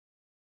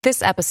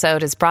This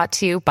episode is brought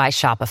to you by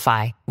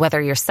Shopify.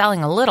 Whether you're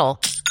selling a little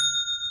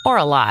or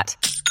a lot,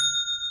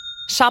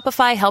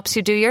 Shopify helps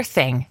you do your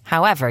thing,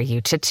 however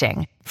you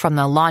cha-ching. From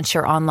the launch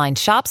your online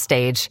shop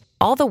stage,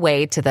 all the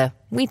way to the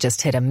we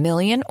just hit 1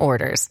 million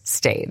orders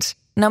stage.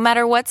 No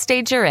matter what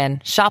stage you're in,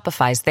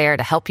 Shopify's there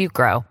to help you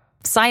grow.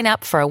 Sign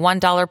up for a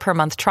 $1 per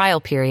month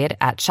trial period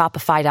at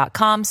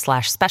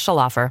shopify.com/special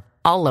offer,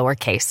 all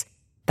lowercase.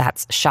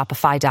 That's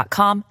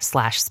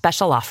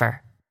shopify.com/special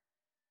offer.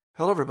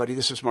 Hello, everybody.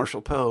 This is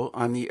Marshall Poe.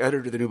 I'm the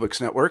editor of the New Books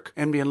Network.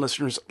 NBN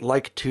listeners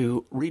like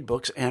to read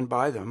books and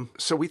buy them.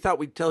 So we thought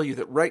we'd tell you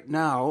that right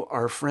now,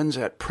 our friends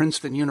at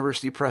Princeton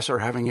University Press are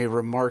having a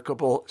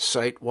remarkable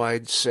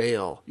site-wide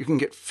sale. You can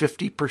get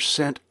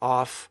 50%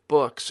 off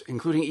books,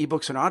 including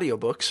ebooks and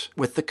audiobooks,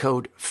 with the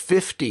code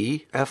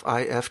 50,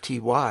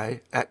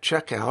 F-I-F-T-Y, at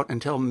checkout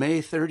until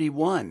May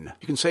 31.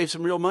 You can save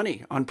some real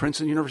money on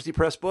Princeton University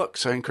Press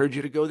books. I encourage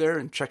you to go there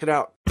and check it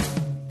out.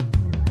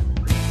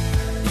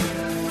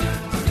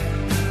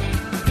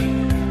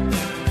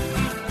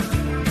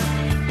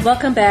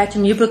 Welcome back to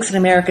New Books in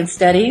American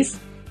Studies.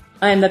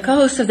 I am the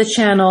co-host of the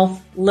channel,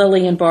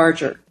 Lillian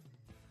Barger.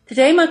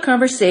 Today my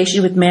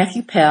conversation with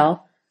Matthew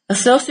Pell,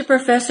 Associate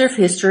Professor of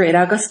History at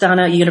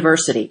Augustana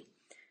University.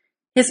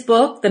 His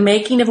book, The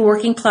Making of a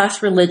Working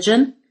Class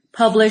Religion,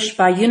 published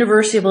by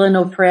University of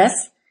Illinois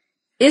Press,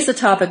 is the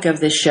topic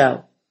of this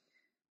show.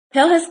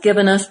 Pell has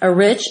given us a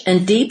rich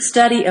and deep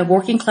study of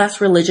working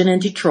class religion in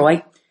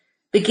Detroit,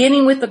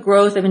 beginning with the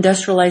growth of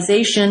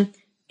industrialization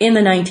in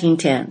the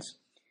 1910s.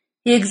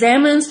 He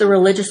examines the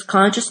religious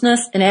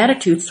consciousness and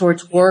attitudes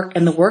towards work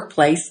and the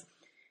workplace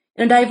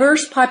in a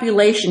diverse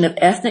population of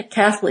ethnic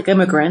Catholic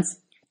immigrants,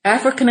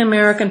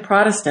 African-American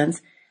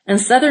Protestants, and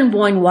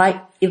Southern-born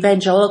white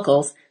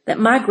evangelicals that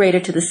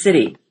migrated to the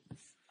city.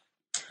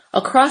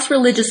 Across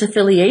religious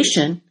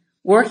affiliation,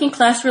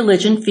 working-class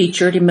religion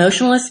featured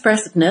emotional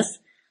expressiveness,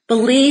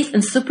 belief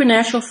in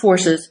supernatural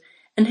forces,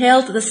 and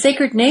held the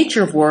sacred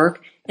nature of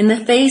work in the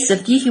face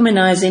of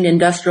dehumanizing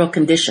industrial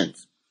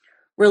conditions.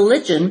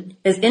 Religion,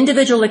 as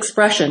individual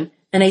expression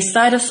and a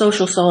site of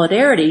social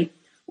solidarity,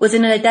 was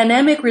in a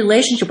dynamic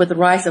relationship with the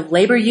rise of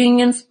labor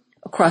unions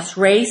across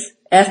race,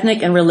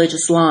 ethnic, and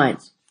religious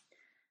lines.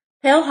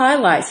 Pell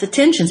highlights the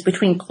tensions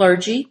between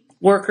clergy,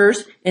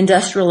 workers,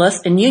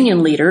 industrialists, and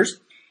union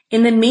leaders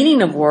in the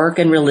meaning of work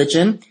and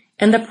religion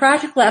and the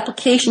practical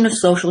application of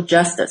social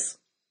justice.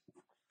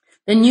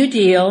 The New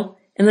Deal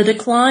and the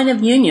decline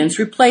of unions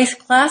replaced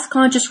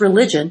class-conscious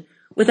religion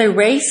with a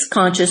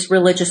race-conscious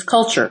religious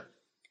culture.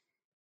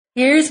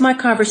 Here's my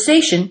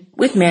conversation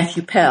with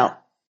Matthew Pell.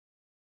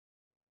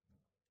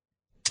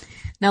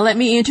 Now let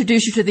me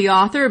introduce you to the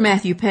author,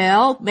 Matthew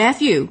Pell.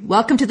 Matthew,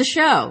 welcome to the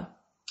show.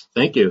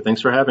 Thank you. Thanks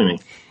for having me.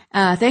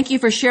 Thank you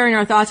for sharing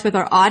our thoughts with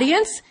our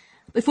audience.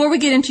 Before we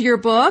get into your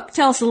book,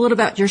 tell us a little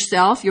about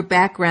yourself, your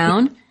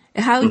background,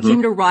 and how you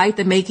came to write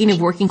The Making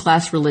of Working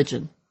Class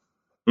Religion.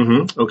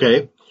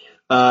 Okay.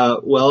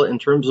 Well, in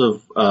terms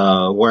of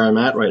where I'm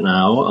at right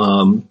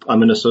now,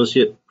 I'm an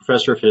associate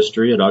professor of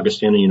history at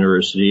Augustana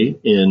University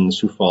in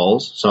Sioux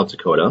Falls, South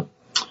Dakota.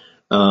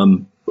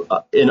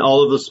 In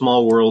all of the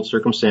small world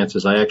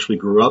circumstances, I actually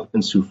grew up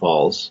in Sioux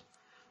Falls,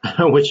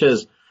 which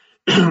has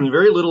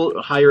very little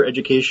higher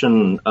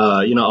education.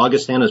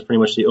 Augustana is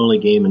pretty much the only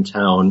game in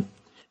town.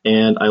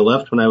 And I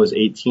left when I was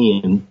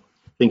 18,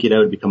 thinking I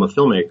would become a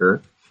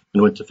filmmaker,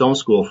 and went to film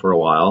school for a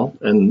while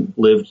and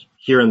lived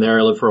here and there.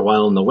 I lived for a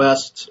while in the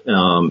West,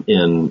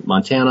 in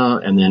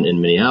Montana, and then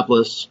in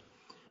Minneapolis.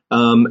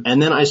 And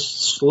then I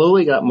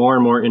slowly got more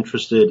and more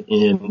interested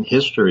in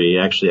history,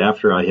 actually,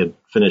 after I had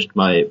finished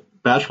my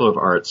Bachelor of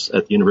Arts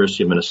at the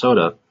University of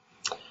Minnesota.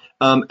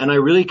 And I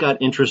really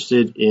got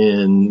interested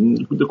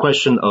in the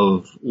question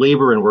of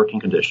labor and working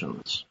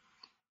conditions.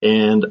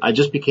 And I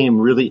just became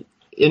really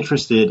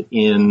interested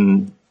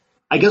in,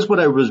 I guess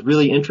what I was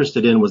really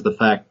interested in was the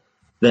fact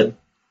that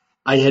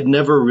I had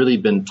never really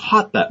been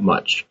taught that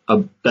much,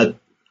 that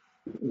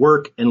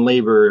work and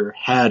labor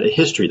had a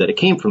history, that it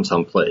came from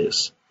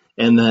someplace,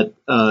 and that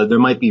there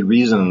might be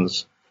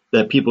reasons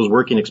that people's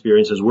working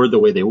experiences were the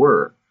way they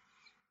were.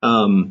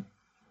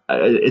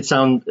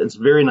 It's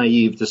very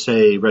naive to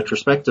say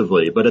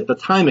retrospectively, but at the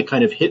time it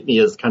kind of hit me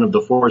as kind of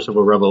the force of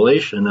a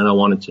revelation, and I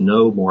wanted to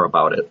know more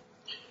about it.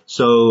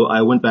 So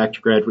I went back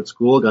to graduate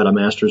school, got a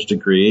master's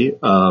degree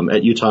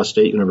at Utah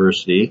State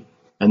University,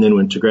 and then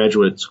went to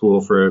graduate school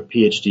for a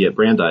PhD at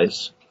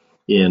Brandeis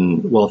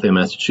in Waltham,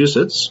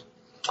 Massachusetts.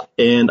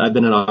 And I've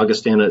been at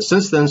Augustana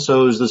since then,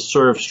 so it was this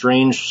sort of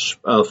strange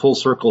full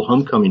circle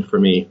homecoming for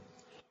me,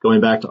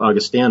 going back to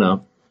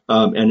Augustana.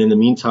 And in the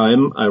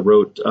meantime, I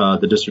wrote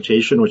the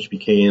dissertation, which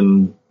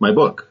became my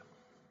book.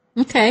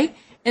 Okay.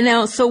 And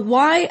now, so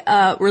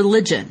why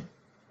religion?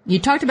 You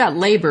talked about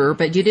labor,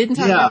 but you didn't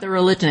talk about the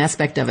religion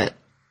aspect of it.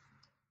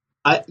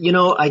 I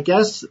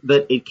guess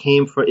that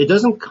it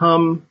doesn't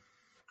come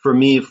for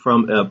me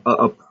from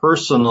a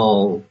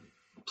personal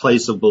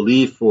place of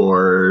belief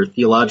or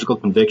theological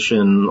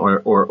conviction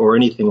or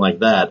anything like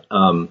that.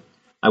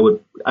 I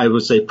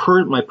would say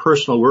my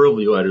personal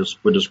worldview I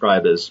would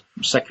describe as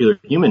secular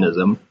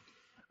humanism.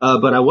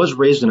 but I was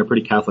raised in a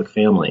pretty Catholic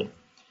family.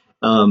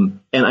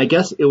 And I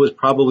guess it was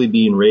probably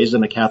being raised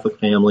in a Catholic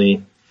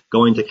family,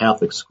 going to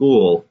Catholic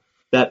school,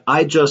 that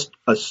I just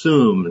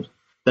assumed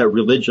that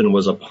religion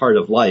was a part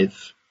of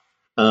life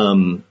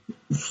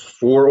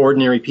for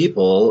ordinary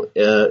people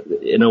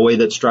in a way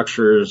that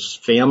structures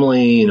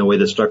family, in a way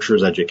that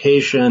structures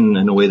education,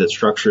 in a way that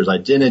structures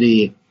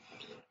identity.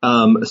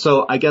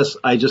 So I guess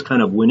I just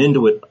kind of went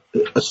into it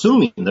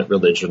assuming that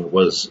religion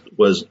was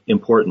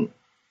important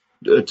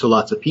to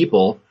lots of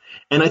people.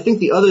 And I think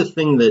the other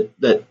thing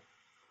that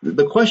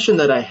the question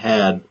that I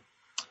had,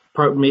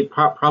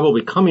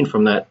 probably coming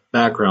from that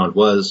background,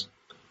 was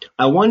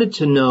I wanted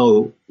to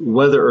know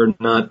whether or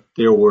not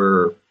there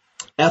were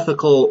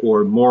ethical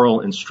or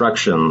moral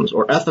instructions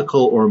or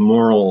ethical or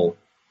moral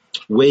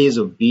ways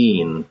of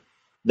being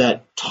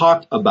that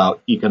talked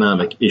about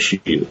economic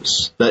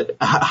issues. That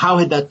how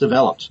had that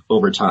developed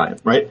over time,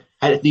 right?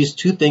 Had these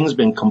two things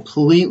been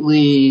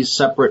completely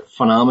separate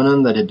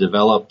phenomenon that had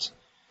developed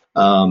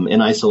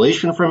in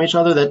isolation from each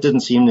other? That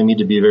didn't seem to me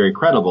to be very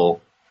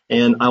credible.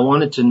 And I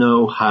wanted to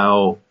know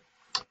how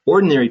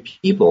ordinary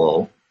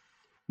people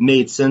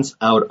made sense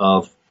out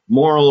of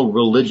moral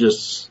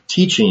religious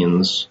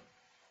teachings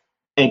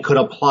and could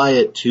apply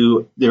it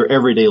to their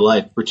everyday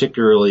life,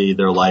 particularly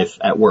their life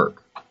at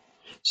work.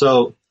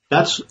 So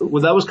that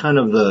was kind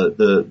of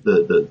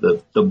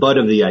the butt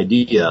of the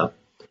idea.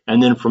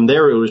 And then from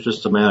there, it was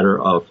just a matter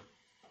of,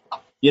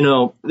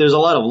 there's a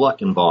lot of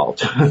luck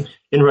involved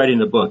in writing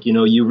the book.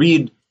 You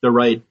read the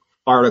right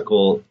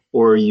article,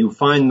 or you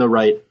find the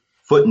right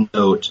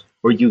footnote,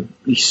 or you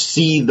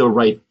see the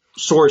right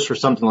source or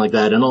something like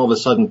that, and all of a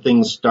sudden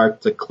things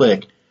start to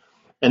click.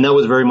 And that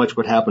was very much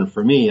what happened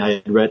for me.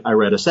 I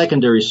read a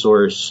secondary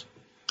source,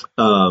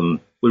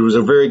 which was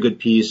a very good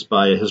piece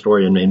by a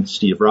historian named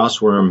Steve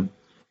Rossworm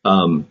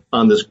on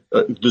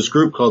this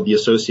group called the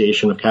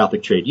Association of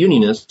Catholic Trade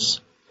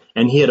Unionists.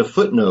 And he had a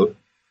footnote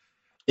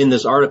in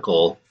this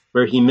article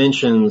where he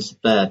mentions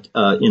that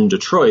in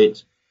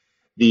Detroit,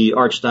 the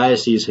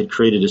Archdiocese had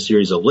created a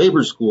series of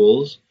labor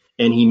schools.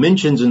 And he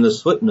mentions in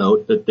this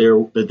footnote that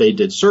they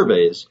did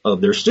surveys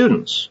of their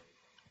students.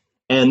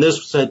 And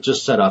this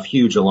just set off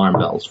huge alarm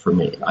bells for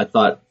me. I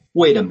thought,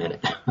 wait a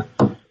minute.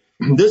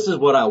 This is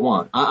what I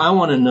want. I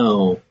want to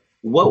know,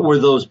 what were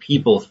those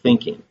people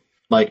thinking?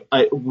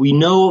 We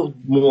know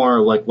more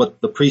like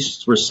what the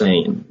priests were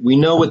saying. We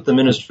know what the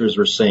ministers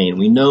were saying.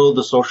 We know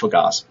the social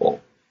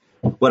gospel.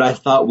 What I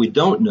thought we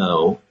don't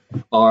know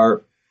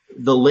are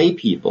the lay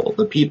people,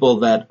 the people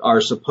that are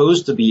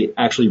supposed to be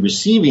actually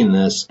receiving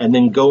this and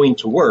then going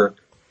to work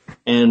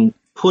and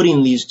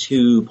putting these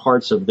two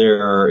parts of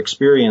their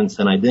experience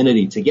and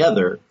identity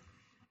together.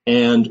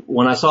 And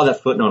when I saw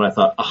that footnote, I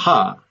thought,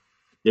 aha,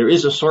 there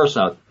is a source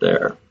out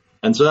there.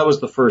 And so that was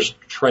the first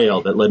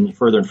trail that led me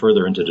further and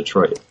further into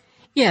Detroit.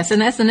 Yes,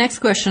 and that's the next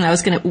question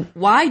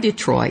why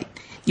Detroit?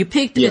 You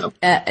picked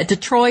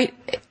Detroit,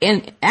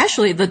 and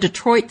actually the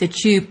Detroit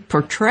that you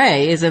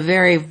portray is a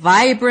very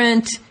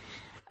vibrant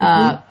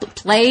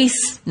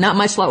place, not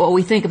much like what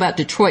we think about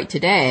Detroit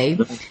today.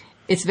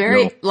 It's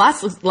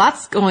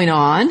lots going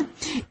on.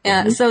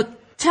 So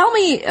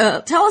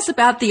tell us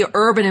about the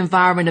urban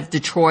environment of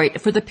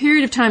Detroit for the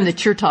period of time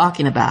that you're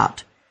talking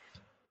about.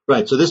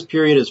 Right. So this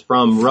period is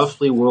from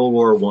roughly World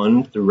War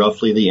I through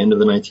roughly the end of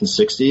the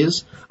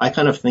 1960s. I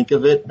kind of think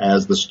of it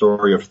as the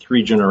story of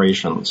three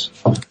generations.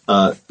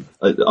 Of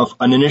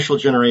an initial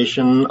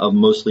generation of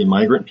mostly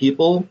migrant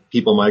people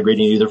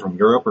migrating either from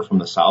Europe or from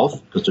the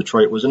South, because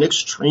Detroit was an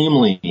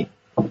extremely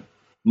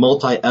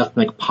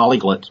multi-ethnic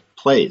polyglot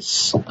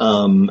place,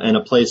 and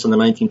a place in the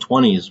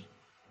 1920s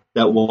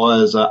that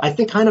was, I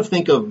think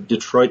of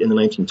Detroit in the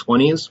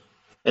 1920s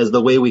as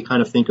the way we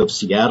kind of think of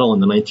Seattle in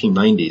the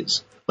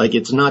 1990s. Like,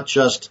 it's not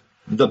just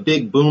the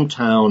big boom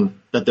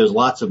town that there's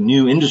lots of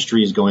new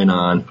industries going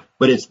on,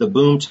 but it's the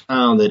boom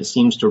town that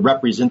seems to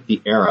represent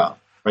the era,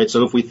 right?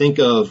 So if we think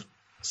of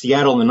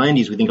Seattle in the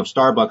 90s, we think of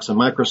Starbucks and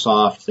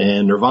Microsoft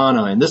and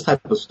Nirvana and this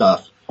type of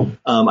stuff.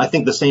 I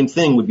think the same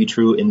thing would be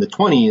true in the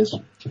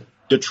 20s.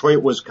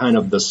 Detroit was kind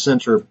of the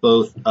center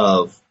both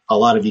of a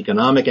lot of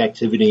economic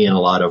activity and a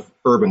lot of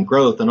urban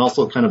growth, and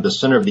also kind of the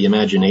center of the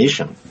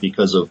imagination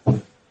because of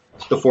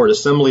the Ford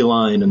assembly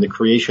line and the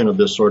creation of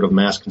this sort of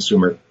mass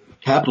consumerism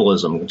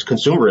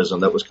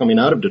that was coming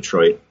out of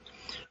Detroit.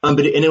 And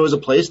it was a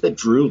place that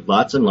drew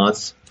lots and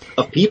lots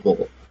of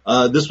people.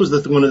 This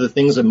was one of the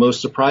things that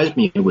most surprised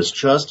me. It was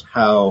just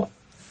how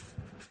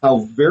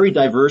very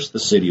diverse the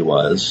city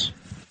was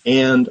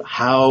and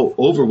how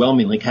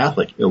overwhelmingly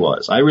Catholic it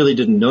was. I really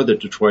didn't know that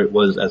Detroit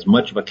was as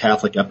much of a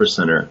Catholic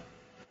epicenter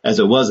as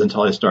it was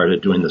until I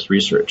started doing this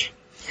research.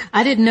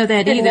 I didn't know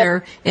that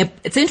either.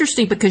 It's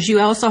interesting because you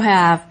also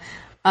have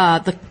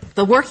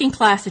the working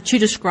class that you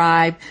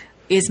describe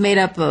is made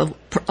up of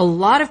a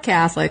lot of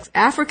Catholics,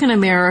 African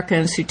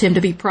Americans who tend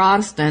to be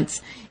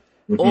Protestants,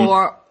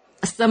 or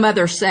some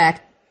other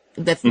sect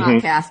that's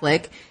not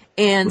Catholic,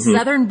 and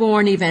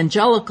Southern-born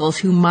evangelicals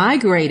who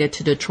migrated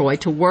to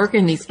Detroit to work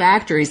in these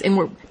factories. And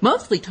we're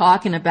mostly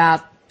talking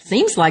about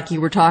seems like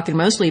you were talking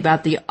mostly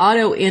about the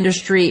auto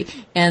industry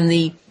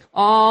and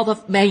all the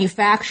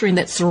manufacturing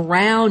that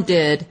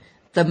surrounded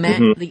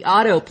the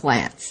auto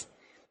plants.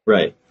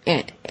 Right.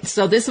 And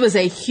so this was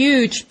a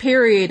huge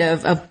period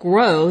of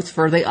growth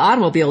for the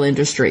automobile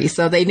industry.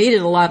 So they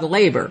needed a lot of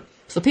labor.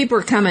 So people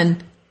are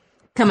coming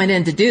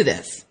in to do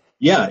this.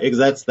 Yeah,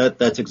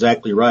 that's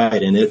exactly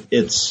right. And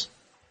it's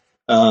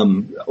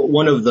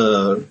one of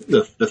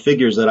the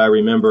figures that I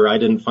remember. I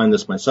didn't find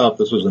this myself.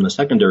 This was in a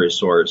secondary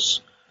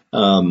source.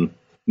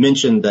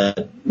 Mentioned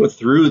that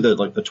through the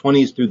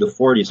 20s through the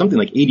 40s, something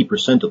like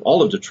 80% of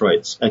all of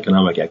Detroit's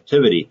economic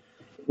activity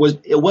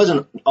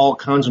wasn't all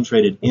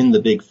concentrated in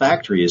the big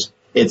factories.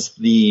 It's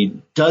the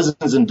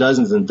dozens and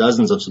dozens and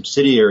dozens of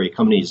subsidiary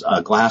companies,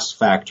 glass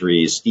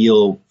factories,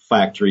 steel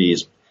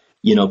factories,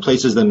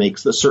 places that make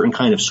a certain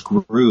kind of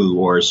screw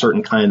or a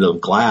certain kind of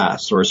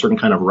glass or a certain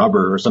kind of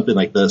rubber or something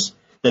like this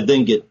that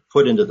then get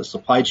put into the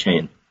supply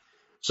chain.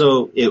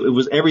 So it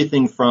was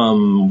everything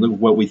from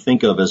what we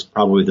think of as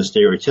probably the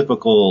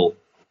stereotypical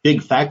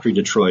big factory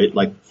Detroit,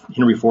 like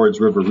Henry Ford's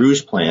River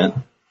Rouge plant,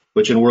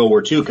 which in World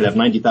War II could have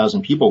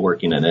 90,000 people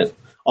working in it,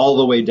 all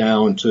the way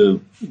down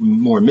to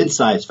more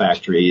mid-sized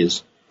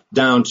factories,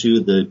 down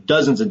to the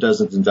dozens and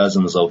dozens and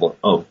dozens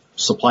of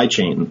supply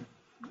chain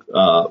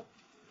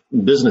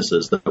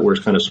businesses that were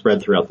kind of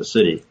spread throughout the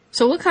city.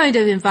 So what kind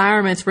of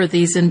environments were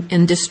these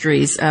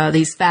industries,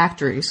 these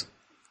factories?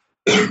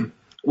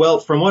 Well,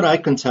 from what I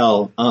can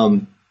tell,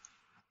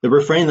 the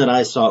refrain that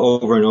I saw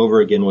over and over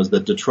again was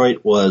that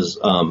Detroit was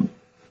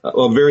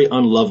a very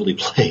unlovely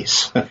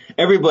place.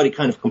 Everybody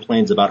kind of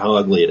complains about how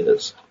ugly it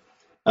is.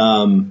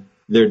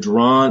 They're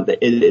drawn.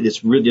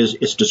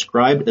 It's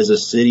described as a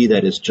city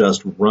that is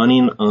just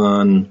running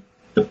on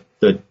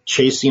the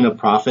chasing of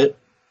profit,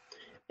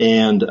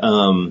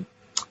 and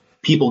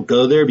people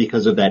go there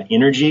because of that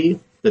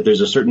energy. That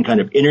there's a certain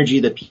kind of energy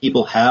that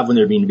people have when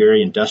they're being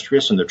very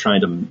industrious and they're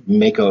trying to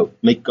make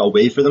a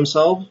way for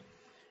themselves.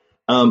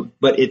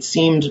 But it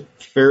seemed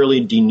fairly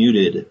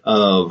denuded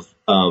of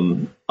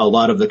a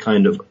lot of the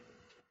kind of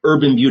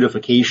urban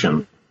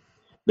beautification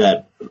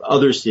that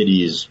other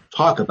cities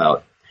talk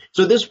about.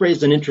 So this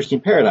raised an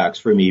interesting paradox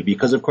for me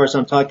because, of course,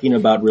 I'm talking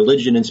about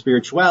religion and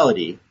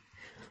spirituality,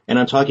 and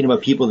I'm talking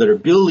about people that are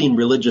building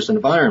religious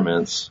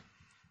environments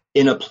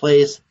in a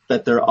place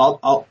that they're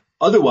all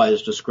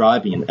otherwise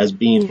describing as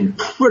being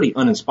pretty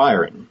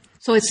uninspiring.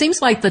 So it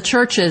seems like the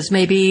churches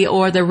maybe,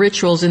 or the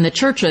rituals in the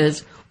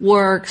churches,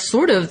 were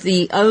sort of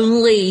the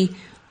only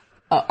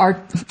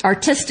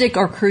artistic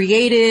or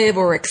creative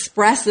or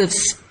expressive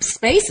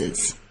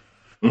spaces.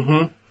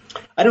 Mm-hmm.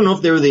 I don't know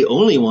if they were the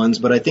only ones,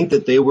 but I think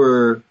that they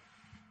were.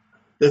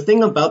 The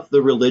thing about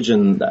the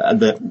religion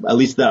that at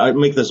least that I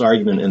make this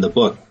argument in the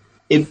book,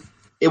 it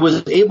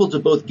was able to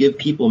both give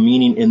people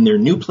meaning in their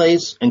new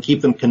place and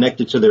keep them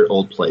connected to their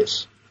old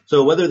place.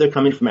 So whether they're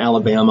coming from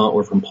Alabama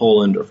or from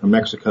Poland or from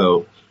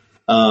Mexico,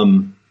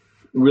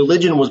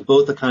 religion was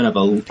both a kind of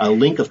a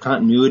link of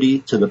continuity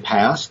to the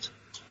past,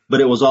 but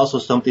it was also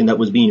something that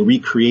was being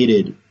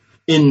recreated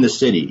in the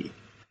city,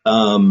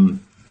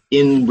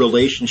 in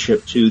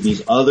relationship to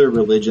these other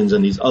religions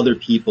and these other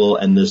people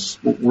and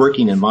this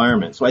working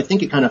environment. So I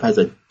think it kind of has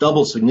a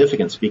double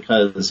significance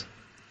because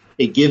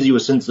it gives you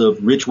a sense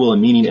of ritual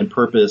and meaning and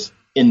purpose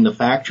in the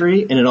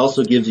factory, and it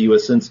also gives you a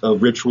sense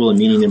of ritual and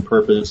meaning and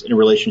purpose in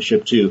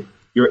relationship to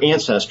your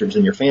ancestors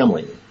and your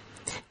family.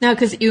 Now,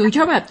 because you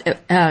talk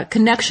about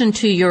connection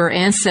to your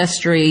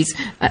ancestries,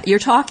 you're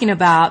talking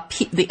about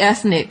the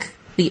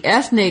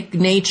ethnic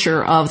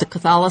nature of the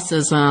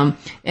Catholicism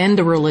and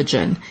the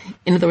religion.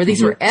 In other words,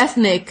 these were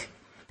ethnic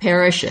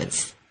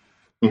parishes.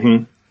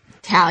 Mm-hmm.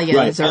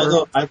 Italians, right?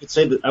 Although I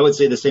would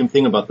say the same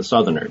thing about the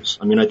Southerners.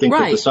 I mean, I think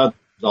that the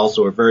Southerners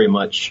also are very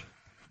much.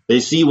 They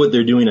see what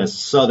they're doing as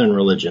Southern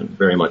religion,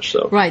 very much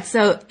so. Right.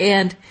 So,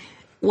 and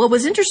what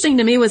was interesting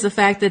to me was the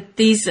fact that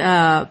these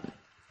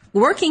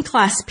working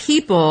class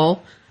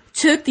people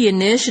took the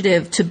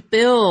initiative to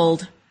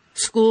build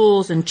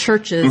schools and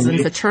churches and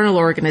fraternal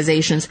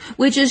organizations,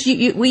 which is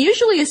we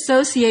usually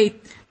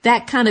associate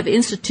that kind of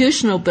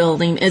institutional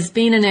building as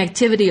being an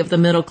activity of the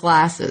middle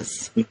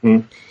classes. Mm-hmm.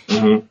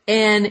 Mm-hmm.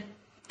 And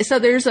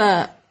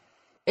so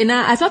and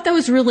I thought that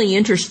was really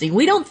interesting.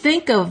 We don't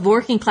think of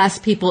working class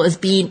people as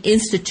being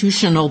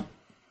institutional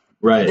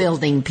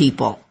building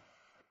people.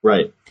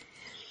 Right.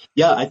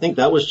 Yeah, I think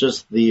that was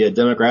just the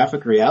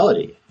demographic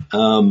reality.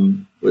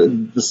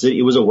 The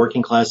city was a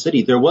working class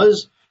city. There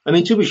was, I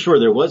mean, to be sure,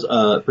 there was,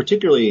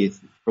 particularly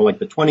for like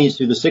the 20s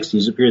through the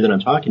 60s, the period that I'm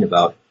talking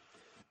about,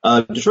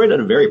 Detroit had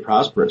a very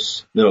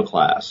prosperous middle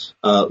class,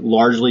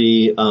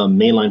 largely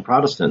mainline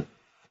Protestant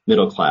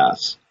middle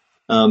class.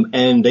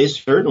 And they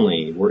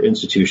certainly were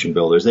institution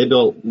builders. They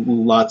built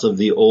lots of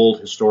the old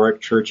historic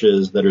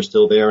churches that are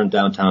still there in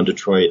downtown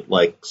Detroit,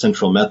 like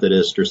Central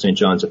Methodist or St.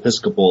 John's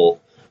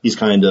Episcopal, these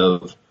kind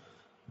of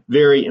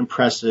very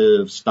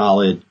impressive,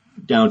 stolid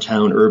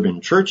downtown urban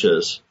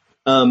churches.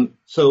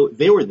 So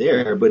they were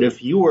there. But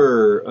if you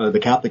were the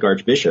Catholic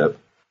Archbishop,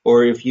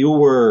 or if you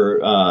were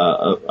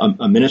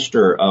a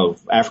minister of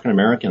African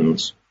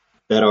Americans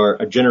that are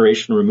a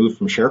generation removed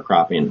from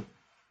sharecropping,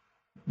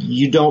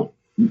 you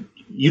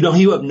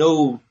have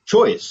no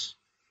choice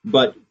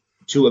but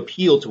to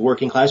appeal to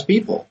working class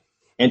people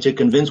and to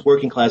convince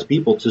working class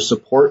people to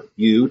support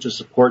you, to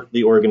support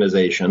the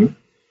organization.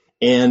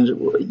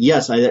 And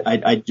yes,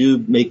 I do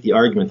make the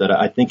argument that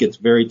I think it's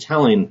very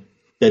telling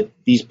that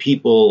these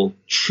people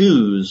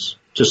choose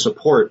to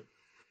support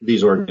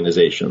these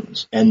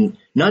organizations, and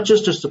not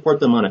just to support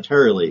them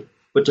monetarily,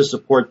 but to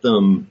support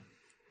them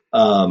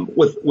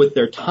with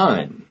their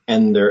time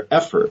and their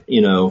effort,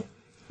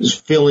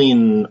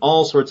 filling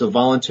all sorts of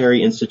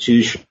voluntary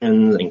institutions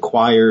and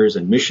choirs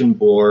and mission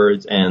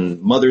boards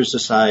and mothers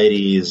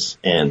societies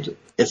and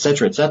et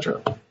cetera, et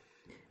cetera.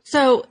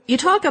 So you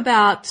talk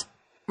about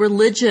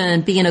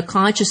religion being a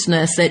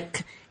consciousness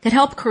that can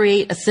help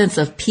create a sense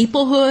of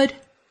peoplehood.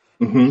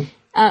 Mm-hmm.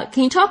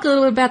 Can you talk a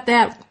little bit about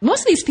that?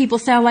 Most of these people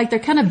sound like they're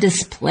kind of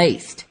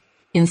displaced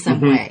in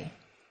some way.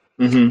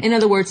 Mm-hmm. In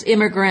other words,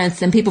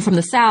 immigrants and people from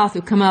the South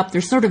who come up,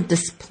 they're sort of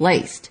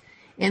displaced.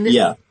 And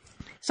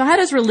So how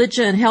does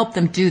religion help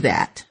them do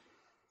that?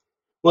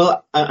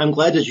 Well, I'm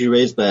glad that you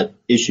raised that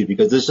issue,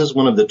 because this is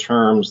one of the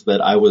terms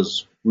that I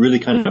was really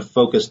kind of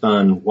focused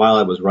on while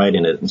I was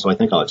writing it. And so I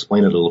think I'll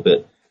explain it a little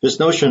bit. This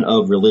notion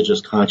of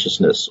religious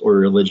consciousness, or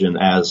religion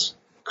as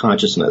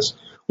consciousness.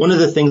 One of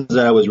the things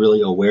that I was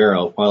really aware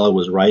of while I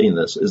was writing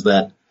this is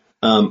that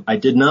I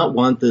did not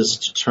want this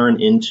to turn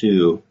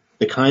into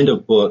the kind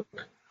of book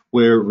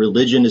where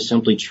religion is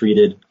simply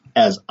treated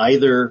as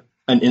either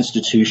an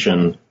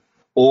institution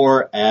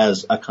or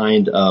as a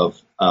kind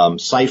of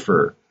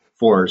cipher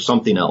for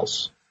something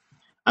else.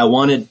 I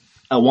wanted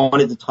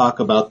to talk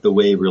about the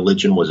way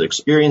religion was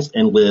experienced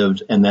and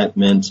lived, and that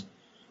meant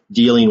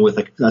dealing with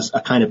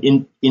a kind of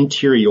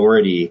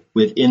interiority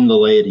within the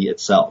laity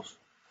itself.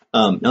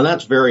 Now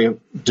that's very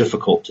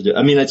difficult to do.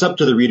 I mean, it's up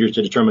to the readers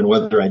to determine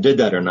whether I did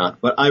that or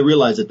not, but I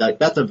realize that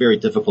that's a very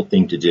difficult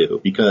thing to do,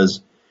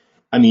 because,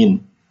 I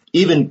mean,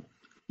 even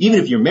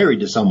if you're married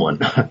to someone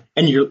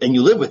and you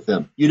live with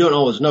them, you don't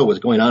always know what's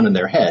going on in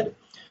their head.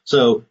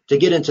 So to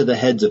get into the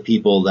heads of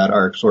people that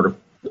are sort of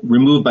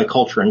removed by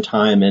culture and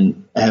time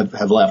and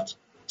have left a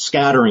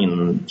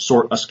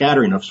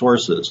scattering of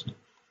sources,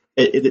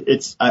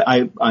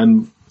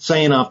 I'm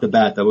saying off the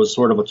bat that was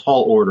sort of a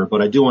tall order,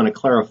 but I do want to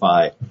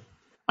clarify.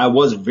 I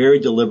was very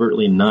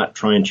deliberately not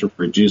trying to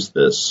reduce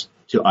this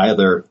to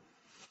either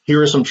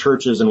here are some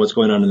churches and what's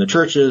going on in the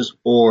churches,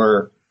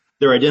 or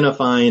they're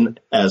identifying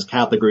as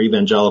Catholic or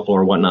evangelical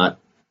or whatnot.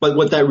 But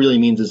what that really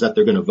means is that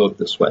they're going to vote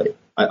this way.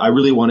 I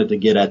really wanted to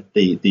get at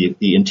the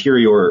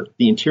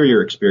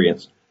interior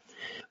experience.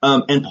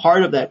 And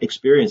part of that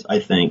experience, I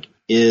think,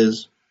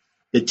 is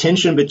the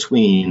tension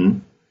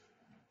between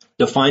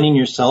defining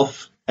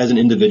yourself as an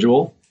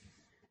individual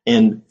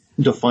and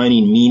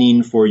defining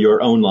meaning for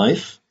your own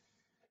life,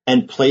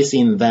 and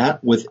placing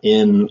that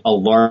within a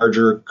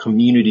larger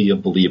community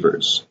of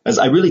believers. As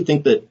I really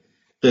think that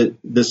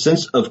the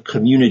sense of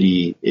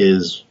community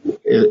is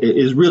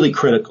really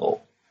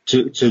critical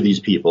to these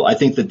people. I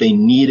think that they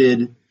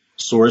needed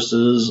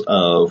sources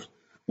of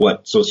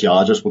what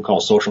sociologists would call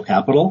social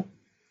capital.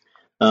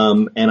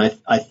 And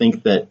I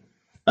think that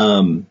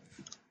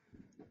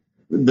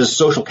the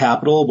social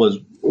capital was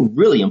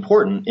really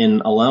important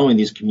in allowing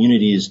these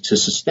communities to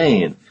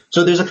sustain.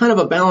 So there's a kind of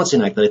a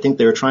balancing act that I think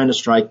they're trying to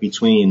strike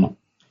between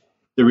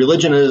the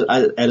religion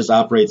as it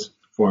operates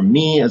for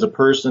me as a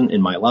person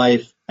in my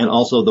life, and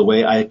also the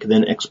way I can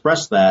then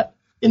express that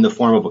in the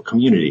form of a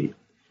community.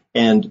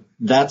 And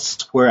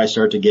that's where I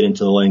start to get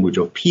into the language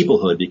of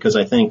peoplehood, because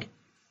I think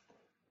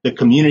the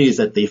communities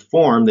that they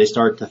form, they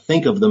start to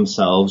think of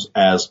themselves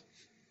as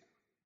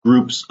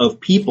groups of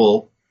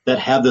people that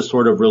have this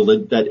sort of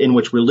that in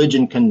which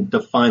religion can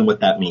define what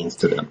that means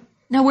to them.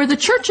 Now, were the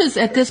churches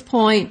at this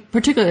point,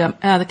 particularly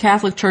the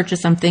Catholic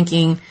churches, I'm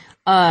thinking,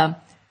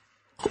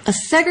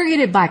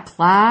 segregated by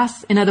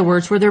class? In other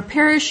words, were there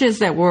parishes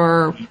that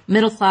were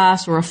middle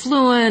class or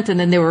affluent, and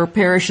then there were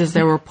parishes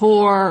that were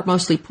poor,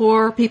 mostly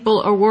poor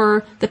people, or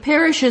were the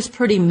parishes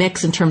pretty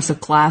mixed in terms of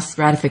class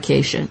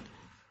stratification?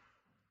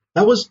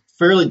 That was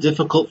fairly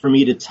difficult for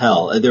me to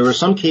tell. There were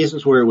some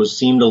cases where it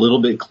seemed a little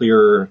bit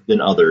clearer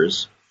than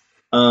others.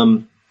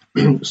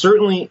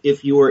 Certainly,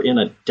 if you were in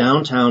a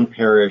downtown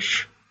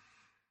parish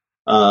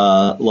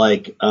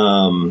like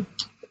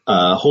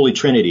Holy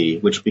Trinity,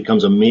 which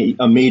becomes a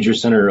major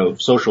center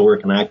of social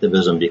work and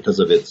activism because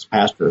of its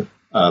pastor,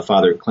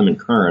 Father Clement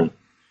Kern,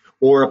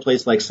 or a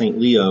place like St.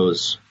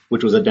 Leo's,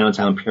 which was a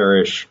downtown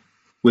parish,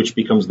 which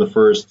becomes the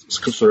first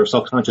sort of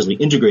self-consciously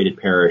integrated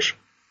parish,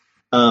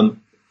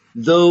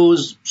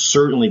 those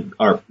certainly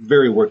are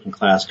very working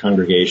class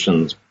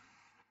congregations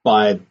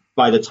by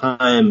the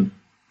time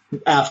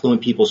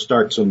affluent people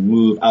start to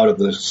move out of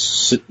the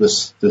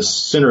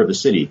center of the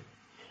city.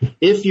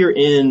 If you're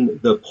in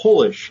the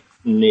Polish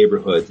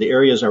neighborhood, the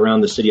areas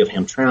around the city of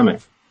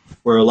Hamtramck,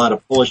 where a lot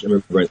of Polish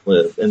immigrants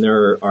live, and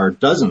there are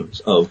dozens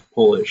of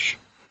Polish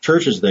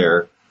churches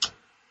there,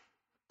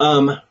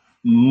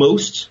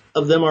 most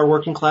of them are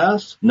working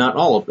class, not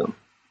all of them.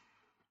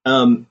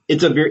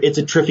 It's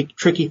a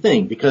tricky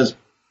thing, because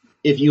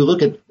if you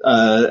look at,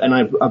 and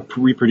I've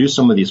reproduced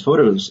some of these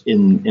photos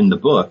in the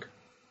book,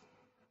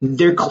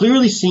 there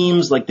clearly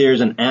seems like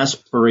there's an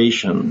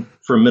aspiration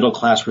for middle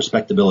class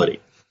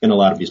respectability in a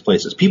lot of these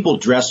places. People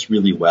dress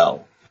really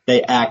well.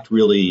 They act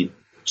really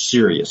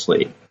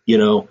seriously, you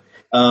know.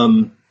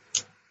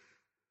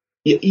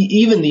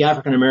 Even the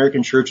African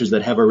American churches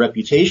that have a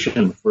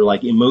reputation for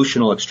like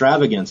emotional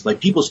extravagance, like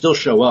people still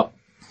show up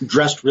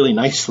dressed really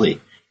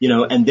nicely, you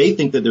know, and they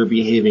think that they're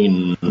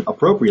behaving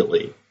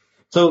appropriately.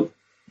 So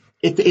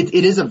it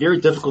is a very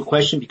difficult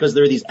question because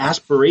there are these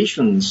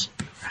aspirations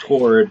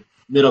toward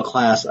middle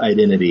class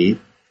identity,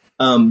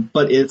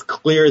 but it's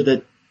clear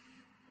that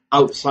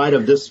outside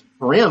of this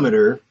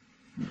parameter,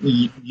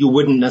 you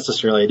wouldn't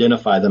necessarily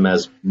identify them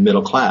as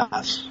middle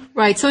class.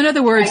 Right. So in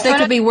other words, they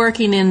could be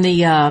working in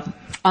the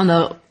on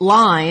the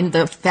line,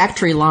 the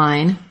factory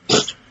line,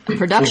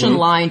 production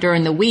line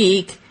during the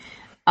week,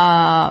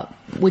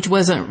 which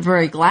wasn't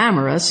very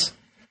glamorous,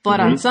 but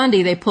on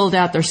Sunday they pulled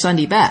out their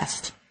Sunday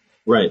best.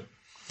 Right.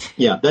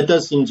 Yeah, that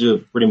does seem to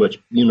have pretty much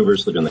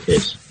universally been the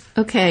case.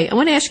 Okay, I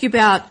want to ask you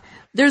about,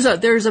 there's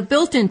a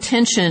built-in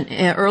tension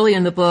early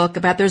in the book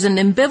about there's an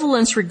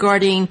ambivalence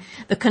regarding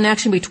the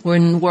connection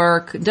between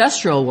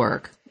industrial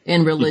work,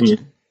 and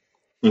religion.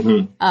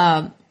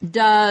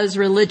 Does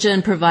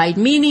religion provide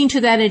meaning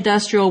to that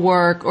industrial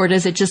work, or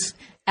does it just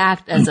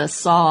act as a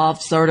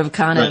solve, sort of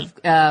kind of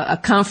a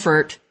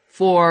comfort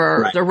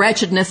for the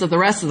wretchedness of the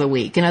rest of the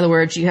week? In other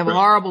words, you have a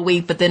horrible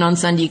week, but then on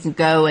Sunday you can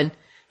go and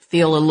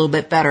feel a little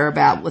bit better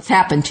about what's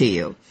happened to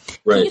you.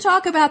 Right. Can you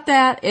talk about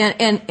that?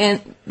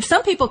 And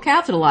some people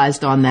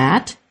capitalized on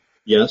that.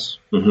 Yes.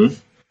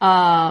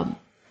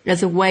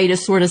 As a way to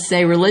sort of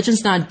say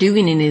religion's not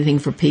doing anything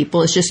for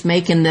people. It's just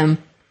making them,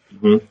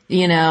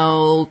 you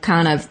know,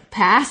 kind of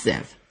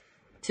passive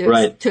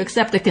to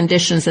accept the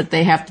conditions that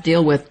they have to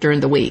deal with during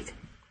the week.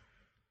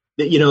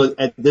 You know,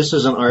 this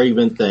is an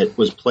argument that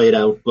was played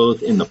out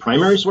both in the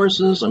primary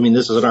sources. I mean,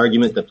 this is an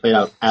argument that played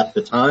out at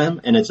the time,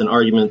 and it's an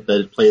argument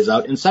that plays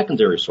out in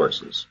secondary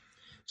sources.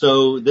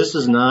 So this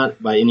is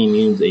not by any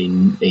means a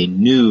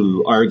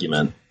new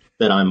argument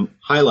that I'm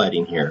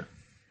highlighting here.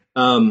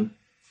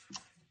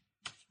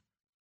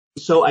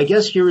 So I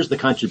guess here is the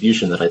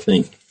contribution that I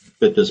think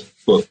that this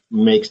book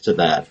makes to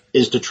that,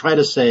 is to try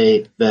to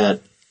say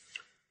that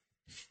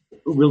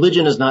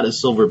religion is not a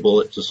silver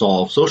bullet to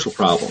solve social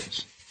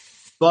problems.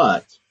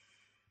 But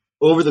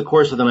over the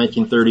course of the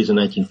 1930s and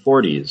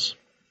 1940s,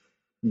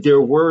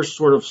 there were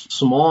sort of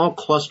small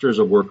clusters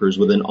of workers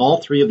within all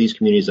three of these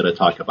communities that I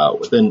talk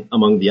about,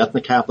 among the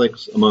ethnic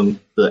Catholics, among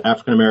the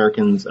African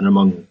Americans, and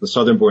among the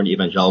Southern-born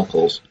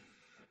evangelicals,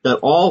 that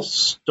all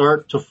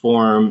start to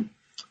form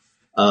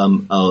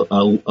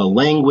a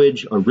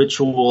language, a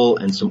ritual,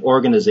 and some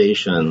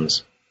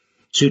organizations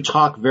to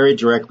talk very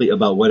directly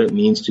about what it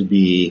means to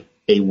be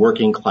a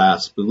working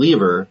class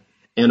believer,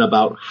 and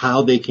about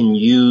how they can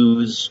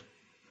use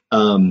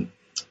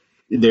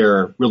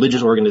their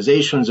religious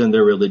organizations and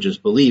their religious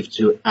belief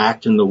to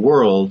act in the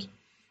world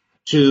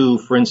to,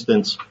 for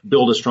instance,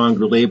 build a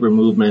stronger labor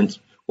movement,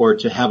 or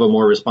to have a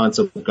more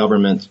responsive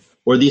government,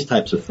 or these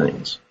types of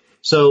things.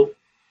 So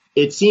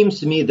it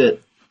seems to me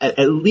that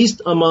at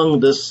least among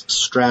this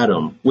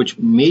stratum, which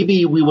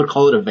maybe we would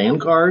call it a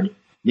vanguard,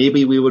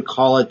 maybe we would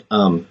call it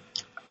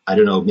I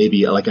don't know,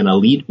 maybe like an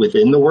elite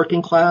within the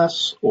working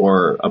class,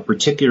 or a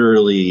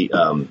particularly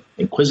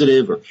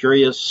inquisitive or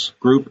curious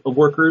group of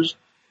workers.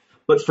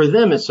 But for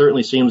them, it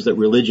certainly seems that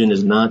religion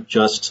is not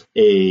just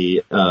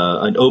an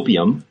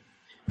opium,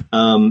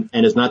 and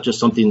it's not just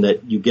something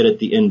that you get at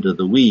the end of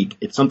the week.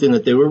 It's something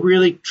that they were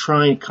really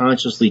trying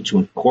consciously to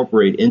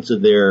incorporate into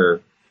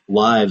their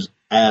lives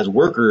as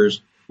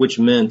workers, which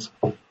meant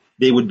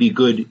they would be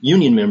good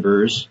union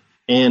members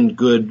and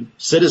good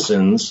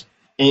citizens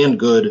and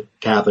good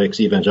Catholics,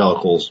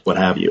 evangelicals, what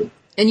have you.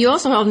 And you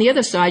also, on the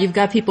other side, you've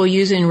got people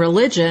using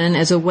religion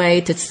as a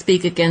way to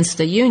speak against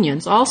the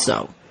unions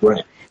also.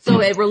 Right. So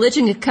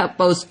religion could cut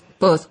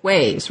both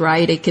ways,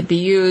 right? It could be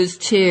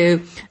used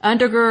to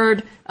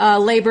undergird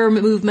labor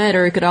movement,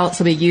 or it could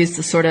also be used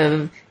to sort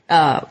of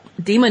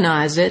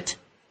demonize it.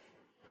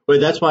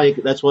 But that's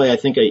why I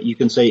think you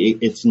can say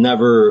it's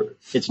never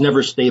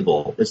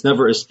stable. It's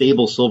never a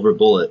stable silver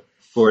bullet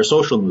for a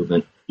social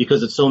movement,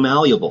 because it's so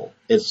malleable.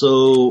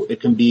 It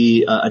can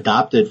be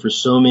adopted for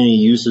so many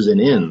uses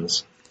and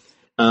ends.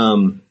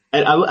 And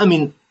I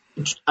mean,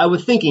 I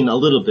was thinking a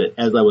little bit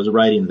as I was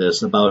writing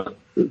this about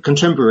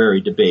contemporary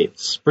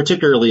debates,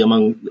 particularly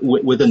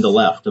within the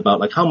left,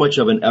 about like how much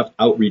of an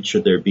outreach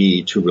should there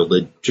be to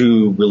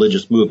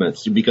religious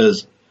movements,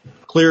 because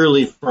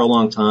clearly for a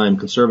long time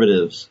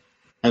conservatives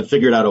have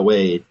figured out a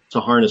way to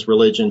harness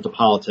religion to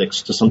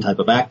politics, to some type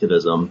of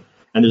activism.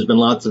 And there's been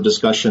lots of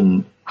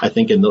discussion, I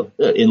think, in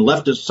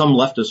some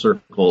leftist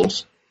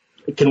circles.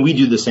 Can we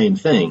do the same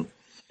thing?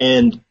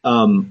 And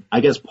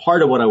I guess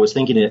part of what I was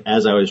thinking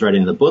as I was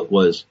writing the book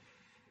was,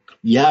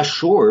 yeah,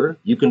 sure,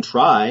 you can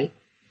try,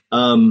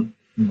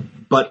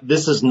 but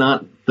this is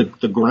not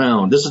the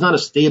ground. This is not a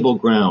stable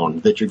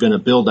ground that you're going to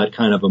build that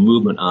kind of a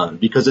movement on,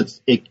 because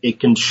it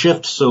can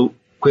shift so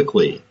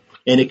quickly.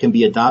 and it can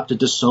be adopted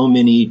to so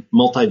many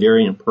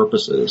multivariant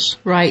purposes.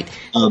 Right.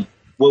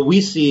 What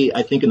we see,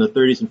 I think, in the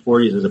 30s and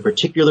 40s is a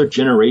particular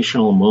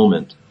generational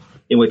moment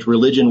in which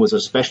religion was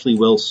especially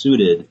well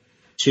suited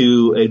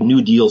to a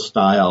New Deal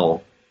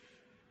style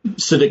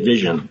civic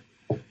vision.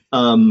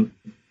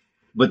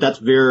 But that's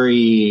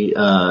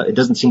it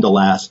doesn't seem to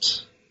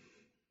last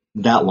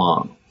that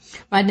long.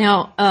 Right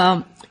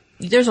now,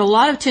 there's a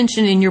lot of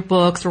tension in your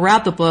book,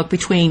 throughout the book,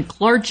 between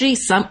clergy,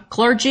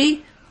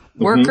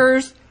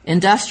 workers,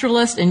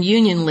 industrialists, and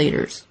union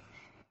leaders.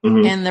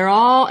 Mm-hmm. And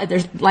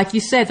there's, like you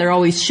said, they're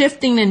always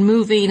shifting and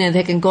moving, and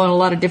they can go in a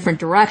lot of different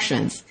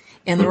directions.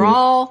 And they're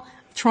all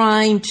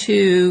trying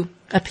to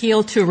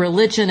appeal to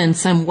religion in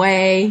some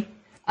way,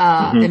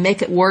 and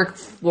make it work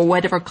for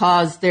whatever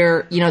cause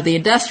the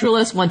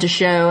industrialists want to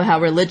show how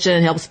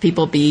religion helps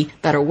people be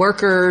better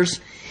workers.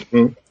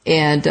 Mm-hmm.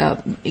 And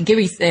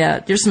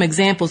there's some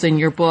examples in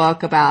your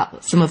book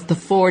about some of the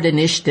Ford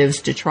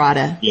initiatives to try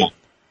to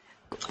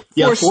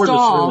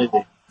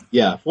forestall.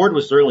 Ford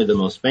was certainly the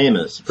most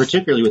famous,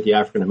 particularly with the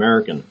African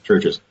American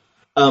churches.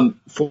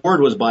 Ford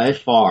was by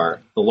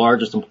far the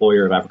largest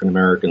employer of African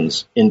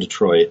Americans in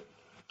Detroit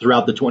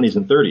throughout the 20s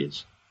and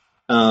 30s.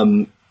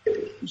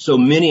 So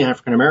many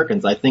African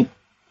Americans, I think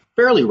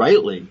fairly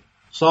rightly,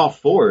 saw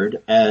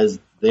Ford as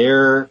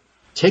their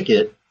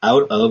ticket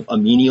out of a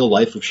menial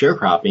life of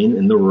sharecropping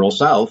in the rural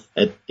South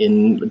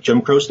in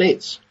Jim Crow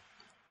states.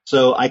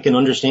 So I can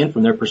understand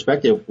from their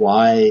perspective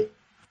why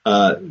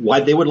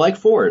they would like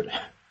Ford,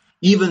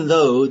 even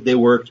though they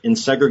worked in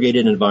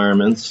segregated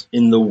environments,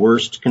 in the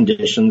worst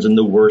conditions, in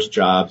the worst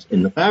jobs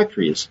in the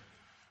factories.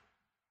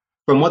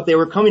 From what they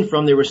were coming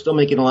from, they were still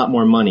making a lot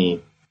more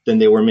money than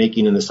they were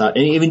making in the South.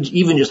 And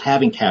even just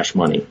having cash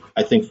money,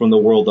 I think from the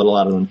world that a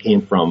lot of them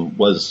came from,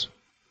 was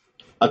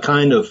a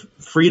kind of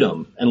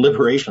freedom and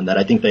liberation that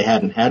I think they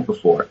hadn't had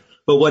before.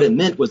 But what it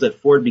meant was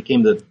that Ford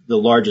became the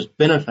largest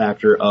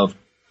benefactor of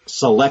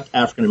select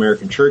African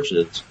American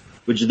churches,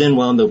 which then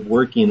wound up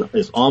working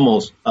as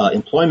almost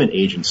employment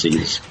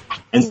agencies.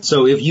 And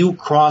so if you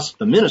crossed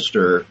the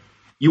minister,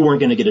 you weren't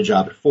going to get a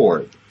job at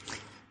Ford.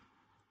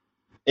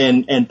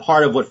 And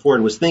part of what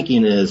Ford was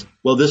thinking is,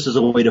 well, this is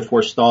a way to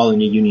forestall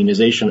any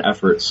unionization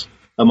efforts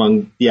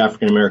among the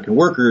African American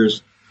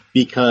workers,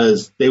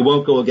 because they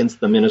won't go against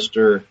the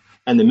minister,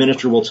 and the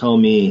minister will tell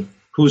me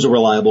who's a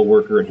reliable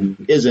worker and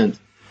who isn't.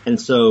 And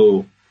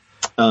so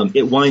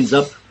it winds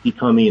up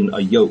becoming a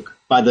yoke.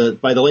 By the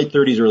late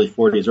 30s, early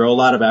 40s, there are a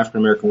lot of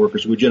African American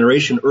workers who a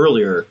generation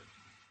earlier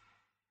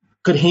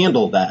could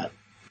handle that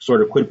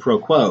sort of quid pro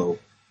quo.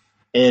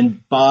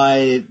 And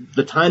by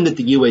the time that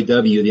the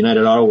UAW, the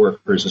United Auto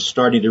Workers, is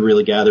starting to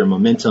really gather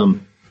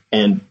momentum,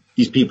 and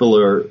these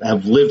people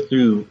have lived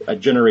through a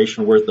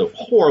generation worth of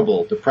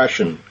horrible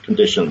depression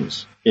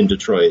conditions in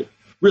Detroit,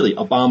 really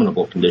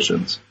abominable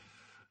conditions,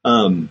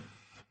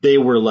 they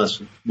were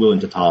less willing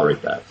to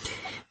tolerate that.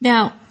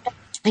 Now,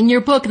 in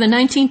your book, in the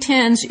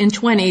 1910s and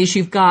 20s,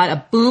 you've got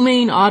a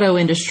booming auto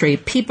industry.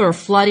 People are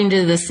flooding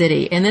to the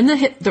city. And then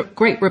the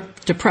Great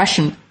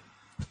Depression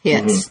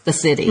hits the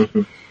city,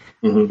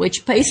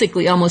 which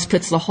basically almost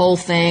puts the whole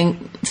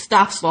thing,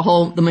 stops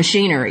the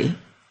machinery.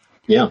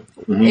 Yeah.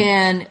 Mm-hmm.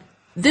 And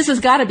this has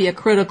got to be a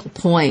critical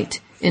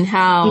point in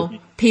how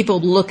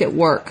people look at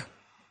work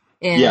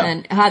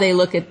and how they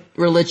look at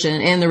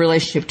religion and the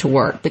relationship to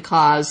work,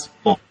 because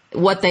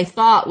what they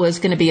thought was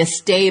going to be a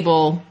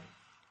stable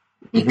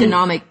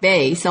economic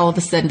base all of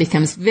a sudden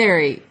becomes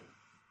very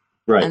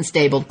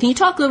unstable. Can you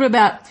talk a little bit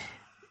about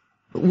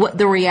what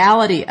the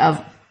reality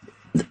of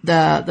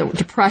the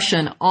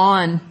depression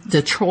on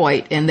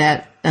Detroit and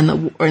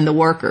the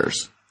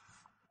workers?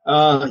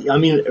 I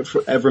mean,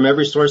 from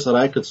every source that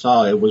I could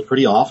saw, it was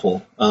pretty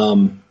awful.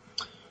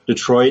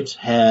 Detroit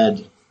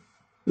had,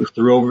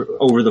 through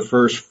over the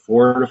first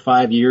 4 to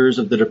 5 years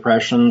of the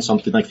Depression,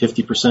 something like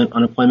 50%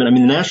 unemployment. I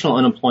mean, the national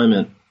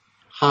unemployment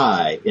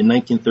high in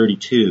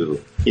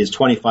 1932 is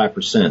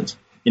 25%.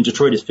 In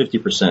Detroit, it's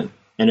 50%.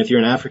 And if you're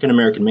an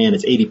African-American man,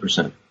 it's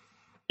 80%.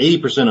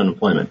 80%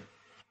 unemployment.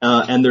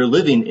 And they're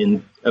living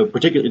in,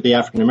 particularly the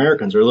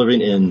African-Americans, are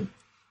living in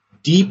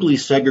deeply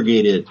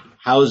segregated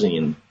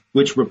housing,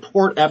 which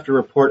report after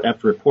report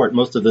after report,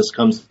 most of this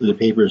comes through the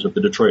papers of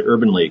the Detroit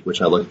Urban League,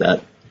 which I looked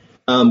at,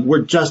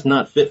 were just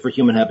not fit for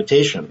human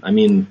habitation. I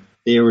mean,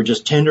 they were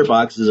just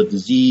tinderboxes of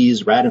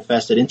disease,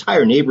 rat-infested,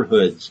 entire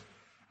neighborhoods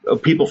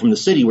of people from the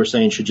city were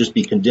saying should just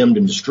be condemned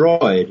and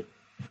destroyed.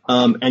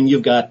 And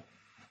you've got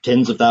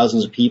tens of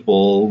thousands of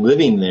people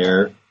living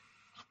there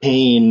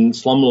paying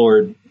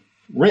slumlord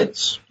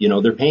rents. You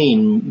know, they're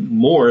paying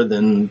more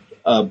than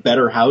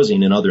better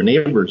housing in other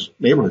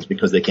neighborhoods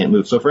because they can't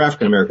move. So for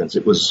African Americans,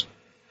 it was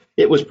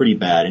pretty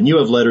bad. And you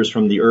have letters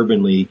from the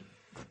Urban League,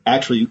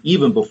 actually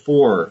even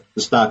before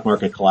the stock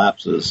market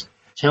collapses,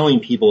 telling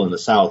people in the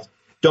South,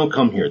 don't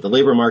come here. The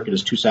labor market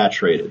is too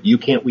saturated.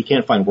 We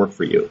can't find work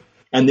for you.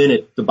 And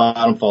then the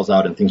bottom falls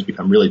out and things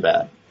become really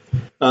bad.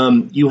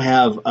 You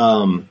have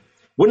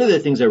one of the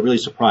things that really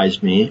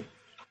surprised me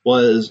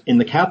was in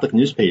the Catholic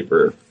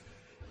newspaper,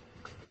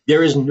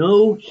 there is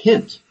no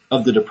hint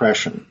of the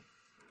Depression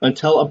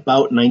until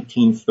about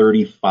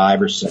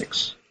 1935 or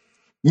 6.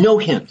 No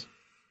hint.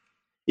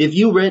 If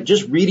you read,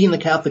 just reading the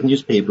Catholic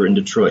newspaper in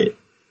Detroit,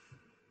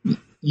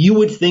 you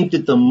would think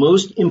that the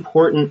most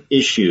important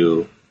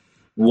issue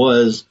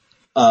was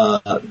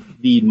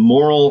the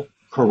moral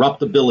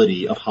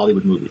corruptibility of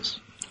Hollywood movies.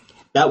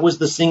 That was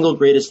the single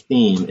greatest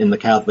theme in the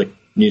Catholic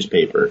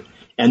newspaper.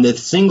 And the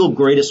single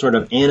greatest sort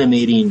of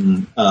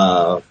animating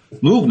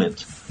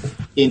movement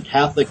in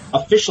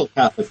official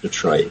Catholic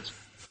Detroit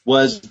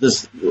was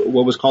this,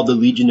 what was called the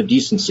Legion of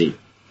Decency,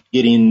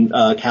 getting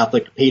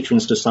Catholic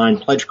patrons to sign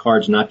pledge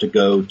cards not to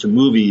go to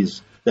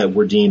movies that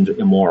were deemed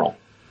immoral.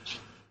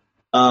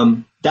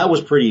 That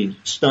was pretty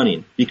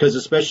stunning, because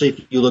especially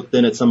if you look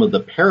then at some of the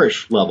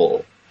parish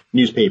level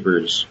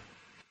newspapers,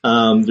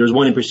 there's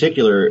one in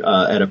particular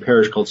at a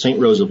parish called St.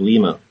 Rose of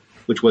Lima,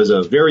 which was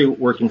a very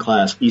working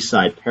class East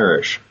Side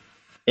parish.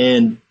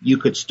 And you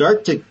could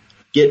start to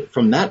get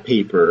from that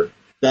paper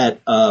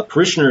that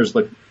parishioners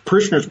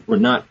were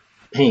not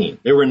paying.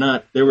 They were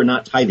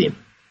not tithing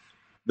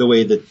the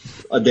way that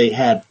they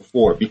had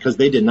before, because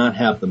they did not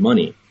have the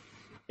money.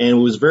 And it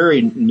was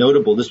very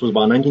notable. This was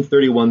about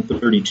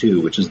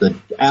 1931-32, which is the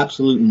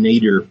absolute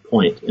nadir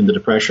point in the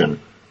Depression.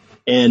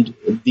 And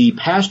the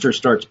pastor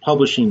starts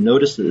publishing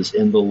notices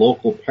in the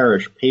local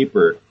parish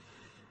paper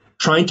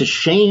trying to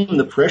shame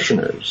the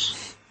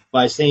parishioners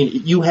by saying,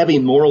 you have a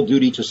moral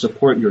duty to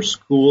support your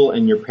school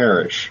and your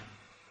parish.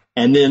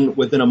 And then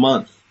within a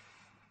month,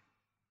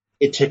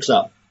 it ticks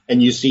up,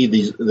 and you see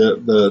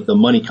the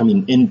money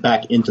coming in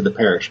back into the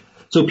parish.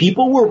 So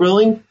people were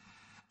willing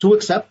to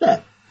accept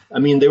that. I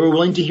mean, they were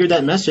willing to hear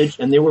that message,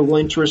 and they were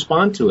willing to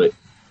respond to it.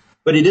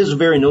 But it is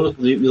very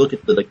noticeable. You look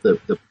at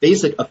the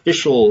basic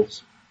official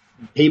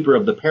paper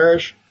of the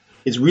parish.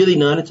 It's really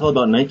not until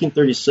about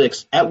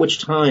 1936, at which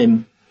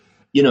time,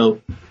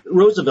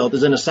 Roosevelt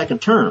is in a second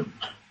term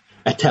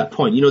at that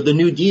point. The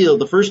New Deal,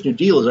 the first New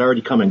Deal is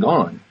already come and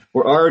gone.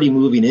 We're already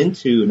moving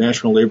into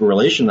National Labor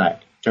Relations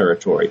Act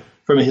territory.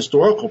 From a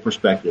historical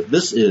perspective,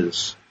 this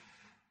is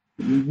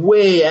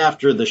way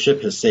after the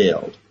ship has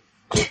sailed.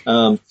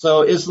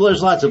 So there's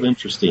lots of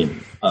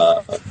interesting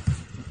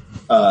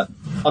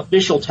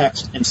official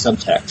text and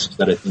subtext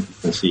that I think you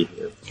can see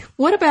here.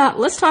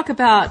 Let's talk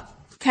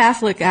about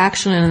Catholic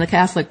Action and the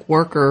Catholic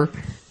Worker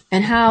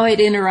and how it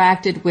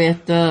interacted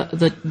with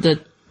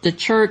the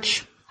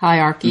church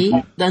hierarchy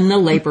and the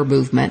labor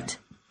movement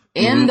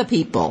and the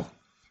people.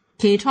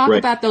 Can you talk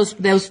about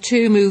those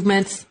two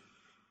movements?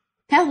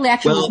 Catholic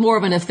Action was more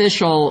of an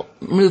official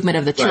movement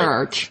of the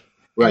church,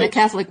 and the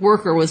Catholic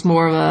Worker was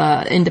more of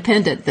an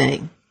independent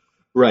thing.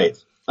 Right.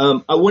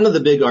 One of the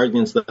big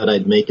arguments that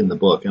I'd make in the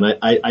book, and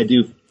I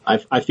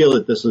feel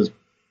that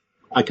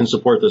I can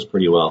support this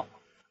pretty well.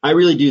 I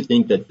really do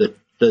think that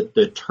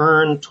the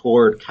turn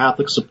toward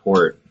Catholic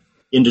support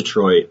in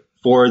Detroit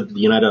for the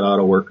United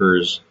Auto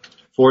Workers,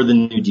 for the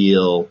New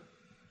Deal,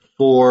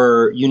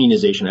 for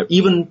unionization,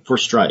 even for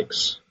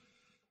strikes,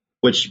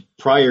 which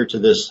prior to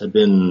this had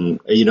been,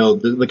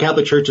 the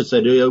Catholic Church had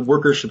said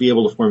workers should be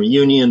able to form a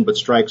union, but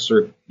strikes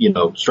are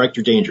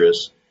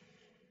dangerous.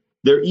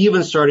 They're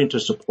even starting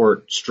to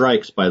support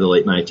strikes by the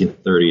late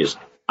 1930s.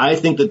 I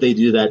think that they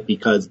do that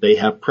because they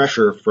have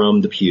pressure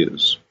from the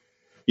pews,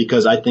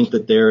 because I think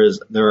that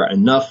there are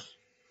enough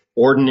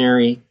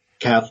ordinary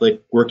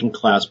Catholic working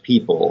class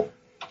people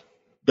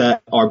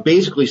that are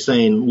basically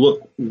saying,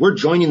 look, we're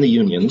joining the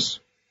unions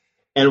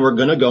and we're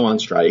going to go on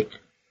strike.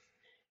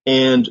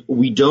 And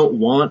we don't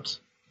want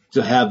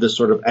to have this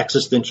sort of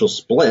existential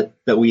split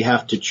that we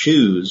have to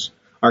choose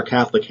our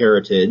Catholic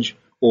heritage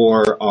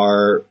or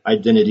our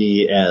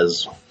identity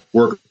as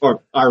work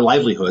or our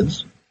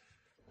livelihoods.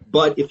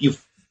 But if you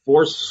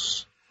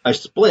force a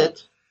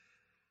split,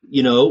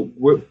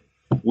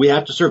 we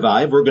have to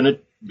survive. We're going to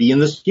be in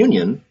this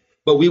union,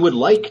 but we would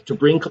like to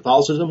bring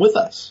Catholicism with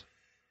us.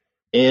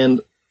 And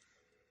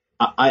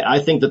I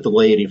think that the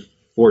laity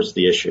forced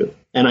the issue.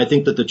 And I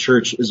think that the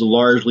church is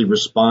largely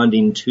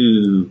responding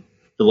to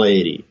the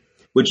laity.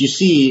 What you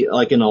see,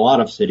 like in a lot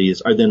of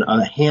cities, are then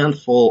a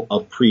handful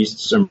of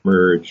priests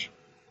emerge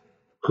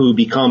who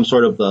become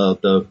sort of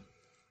the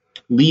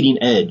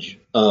leading edge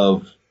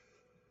of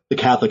the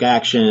Catholic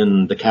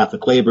Action, the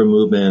Catholic labor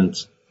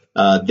movement.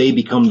 They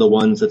become the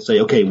ones that say,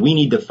 okay, we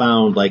need to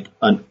found like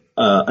an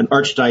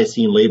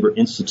archdiocesan labor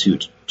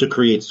institute to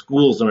create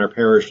schools in our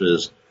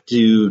parishes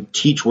to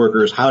teach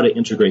workers how to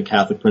integrate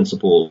Catholic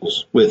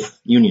principles with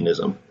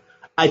unionism.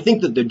 I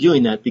think that they're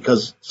doing that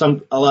because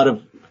a lot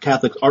of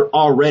Catholics are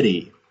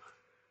already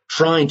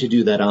trying to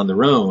do that on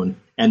their own,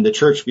 and the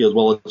church feels,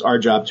 well, it's our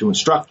job to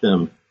instruct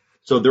them.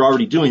 So they're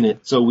already doing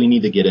it, so we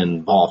need to get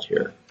involved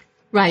here.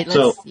 Right.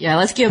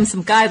 Let's give them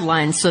some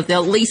guidelines so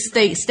they'll at least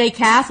stay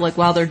Catholic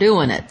while they're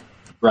doing it.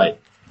 Right.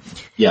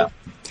 Yeah.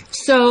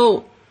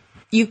 So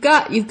you've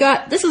got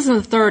this is in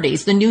the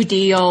 30s, the New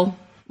Deal.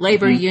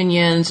 Labor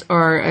unions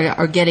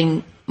are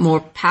getting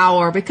more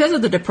power because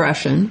of the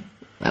Depression.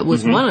 That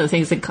was one of the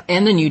things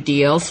and the New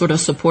Deal sort of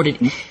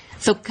supported.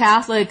 So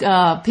Catholic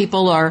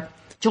people are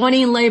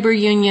joining labor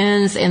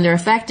unions, and they're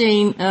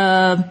affecting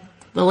the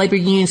labor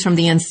unions from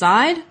the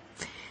inside.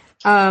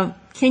 Can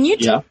you?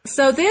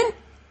 So then,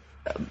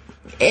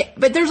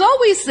 but there's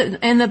always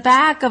in the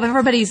back of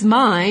everybody's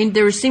mind,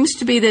 there seems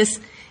to be this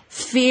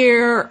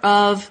fear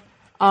of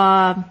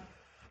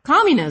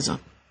communism.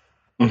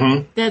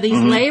 Mm-hmm. That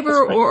these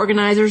labor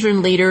organizers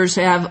and leaders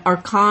are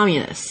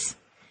communists.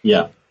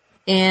 Yeah.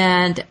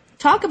 And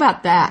talk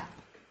about that.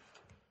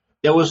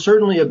 It was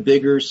certainly a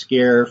bigger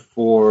scare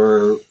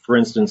for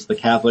instance, the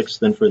Catholics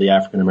than for the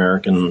African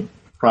American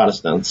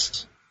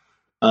Protestants.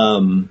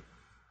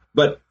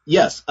 But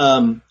yes,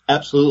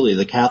 absolutely.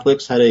 The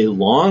Catholics had a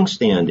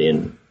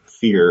long-standing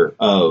fear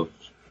of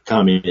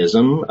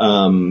communism.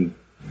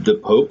 The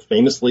Pope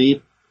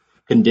famously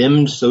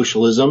condemned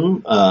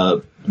socialism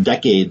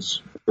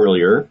decades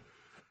earlier.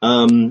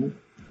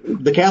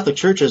 The Catholic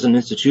Church as an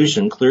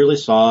institution clearly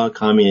saw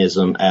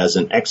communism as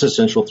an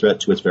existential threat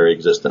to its very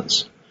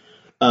existence.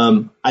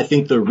 I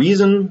think the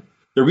reason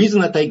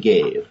that they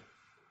gave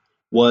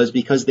was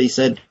because they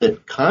said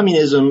that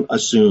communism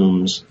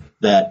assumes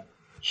that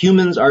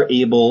humans are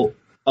able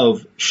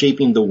of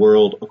shaping the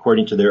world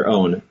according to their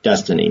own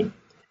destiny.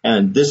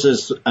 And this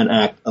is an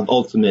act of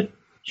ultimate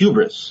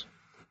hubris.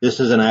 This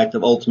is an act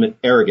of ultimate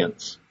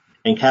arrogance.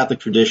 And Catholic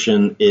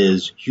tradition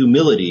is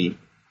humility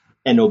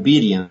and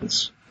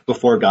obedience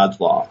before God's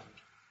law.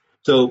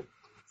 So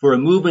for a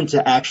movement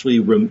to actually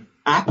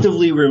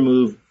actively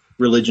remove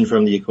religion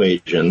from the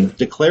equation,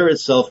 declare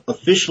itself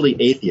officially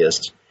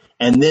atheist,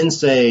 and then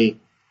say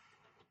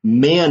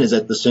man is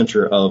at the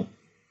center of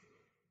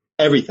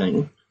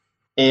everything,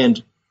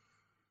 and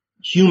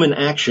human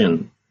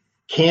action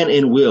can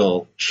and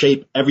will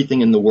shape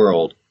everything in the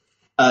world,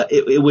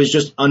 it was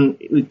just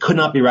it could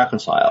not be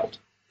reconciled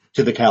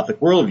to the Catholic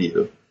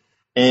worldview.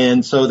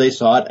 And so they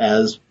saw it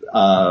as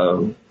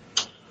kind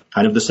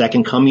of the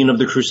second coming of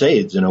the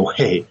Crusades in a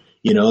way,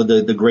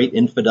 the great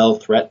infidel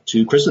threat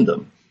to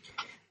Christendom.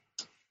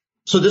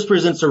 So this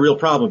presents a real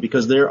problem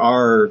because there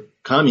are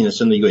communists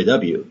in the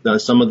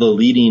UAW. Some of the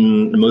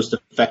leading, most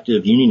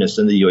effective unionists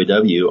in the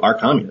UAW are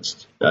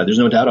communists. There's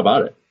no doubt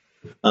about it.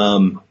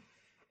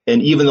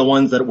 And even the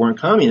ones that weren't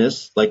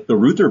communists, like the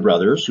Reuther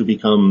brothers, who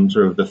become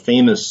sort of the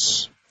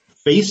famous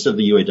face of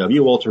the UAW.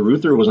 Walter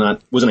Reuther was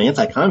an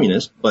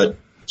anti-communist, but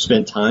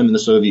spent time in the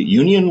Soviet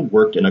Union,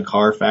 worked in a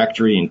car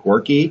factory in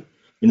Gorky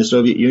in the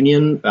Soviet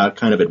Union,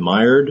 kind of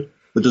admired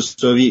what the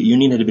Soviet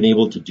Union had been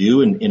able to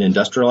do in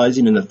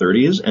industrializing in the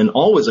 30s, and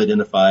always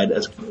identified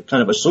as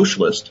kind of a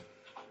socialist.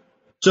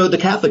 So the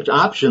Catholic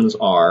options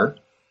are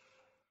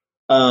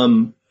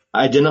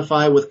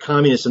identify with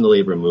communists in the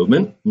labor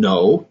movement.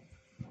 No.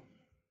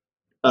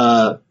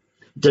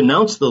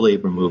 Denounce the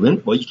labor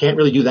movement. Well, you can't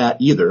really do that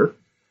either.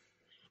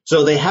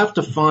 So they have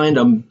to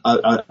find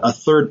a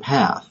third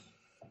path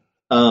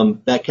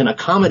that can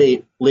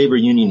accommodate labor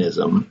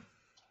unionism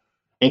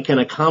and can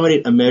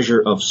accommodate a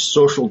measure of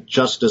social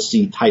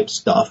justice-y type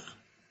stuff,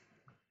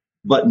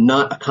 but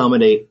not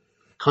accommodate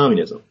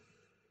communism.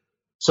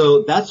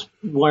 So that's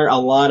where a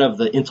lot of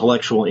the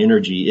intellectual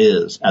energy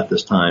is at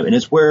this time. And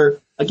it's where,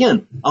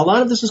 again, a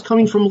lot of this is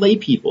coming from lay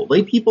people.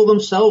 Lay people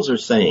themselves are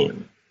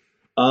saying,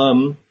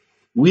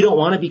 we don't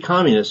want to be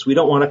communists. We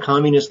don't want a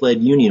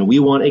communist-led union. We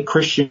want a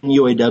Christian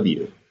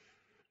UAW.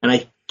 And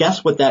I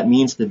guess what that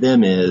means to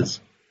them is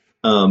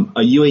a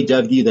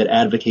UAW that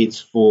advocates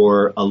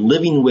for a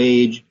living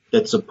wage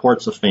that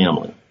supports a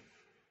family.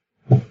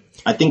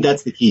 I think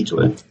that's the key to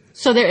it.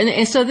 So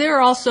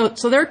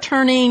they're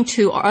turning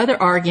to other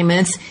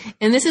arguments,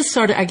 and this is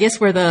sort of, I guess,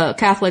 where the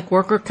Catholic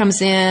Worker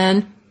comes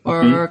in,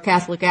 or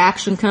Catholic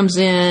Action comes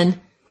in,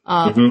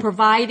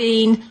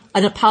 providing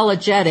an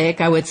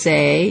apologetic, I would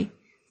say,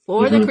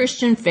 for the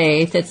Christian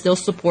faith that still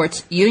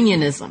supports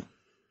unionism.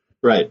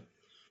 Right.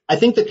 I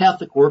think the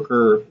Catholic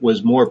Worker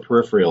was more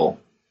peripheral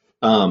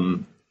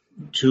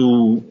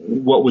to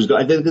what was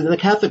going. The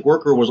Catholic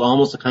Worker was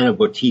almost a kind of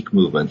boutique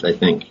movement, I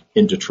think,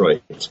 in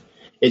Detroit.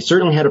 It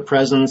certainly had a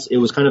presence. It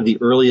was kind of the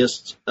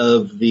earliest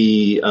of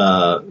the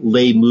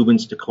lay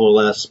movements to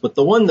coalesce, but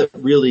the one that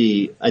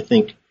really, I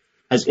think,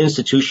 has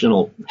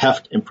institutional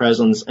heft and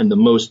presence and the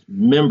most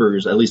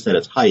members, at least at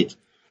its height,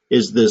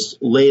 is this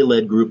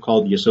lay-led group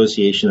called the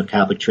Association of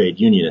Catholic Trade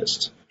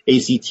Unionists,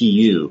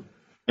 ACTU,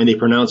 and they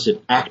pronounce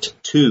it Act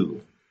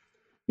 2,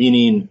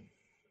 meaning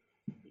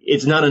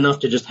it's not enough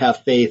to just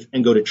have faith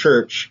and go to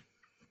church.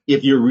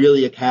 If you're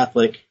really a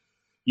Catholic,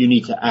 you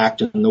need to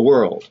act in the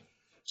world.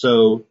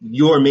 So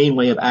your main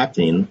way of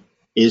acting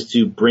is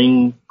to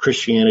bring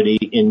Christianity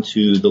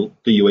into the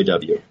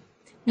UAW.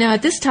 Now,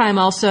 at this time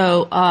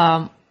also,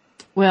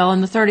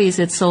 in the 30s,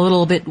 it's a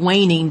little bit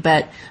waning,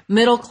 but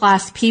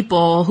middle-class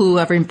people who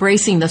are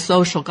embracing the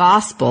social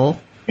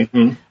gospel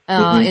in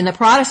the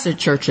Protestant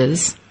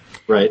churches,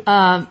 right?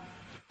 A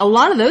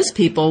lot of those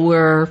people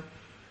were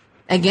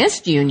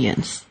against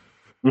unions.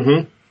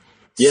 Yeah,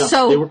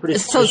 they were pretty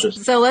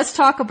suspicious. So let's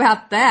talk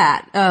about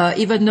that.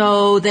 Even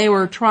though they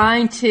were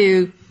trying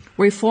to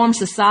reform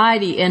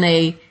society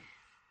in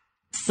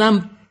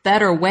some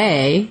better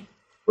way,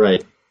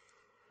 right?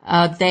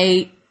 How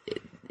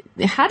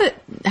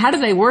do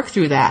they work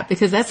through that?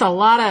 Because that's a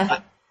lot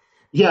of.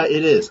 Yeah,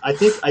 it is. I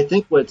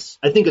think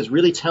it's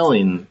really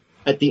telling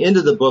at the end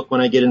of the book,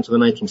 when I get into the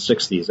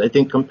 1960s, I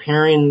think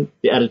comparing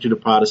the attitude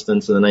of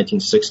Protestants in the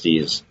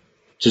 1960s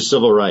to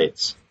civil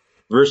rights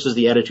versus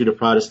the attitude of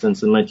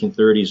Protestants in the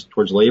 1930s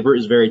towards labor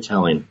is very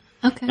telling.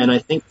 Okay. And I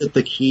think that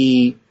the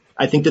key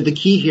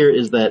here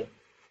is that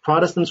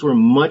Protestants were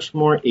much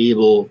more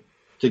able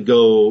to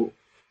go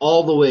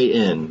all the way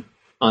in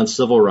on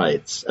civil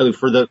rights.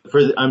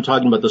 I'm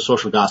talking about the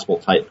social gospel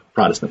type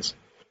Protestants.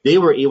 They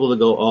were able to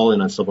go all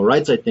in on civil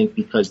rights, I think,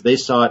 because they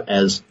saw it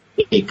as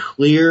a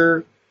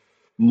clear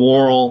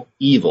moral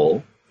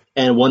evil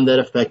and one that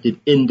affected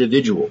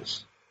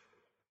individuals,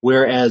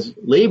 whereas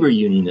labor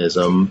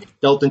unionism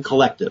dealt in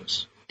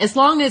collectives. As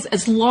long as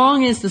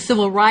the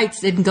civil rights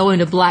didn't go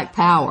into black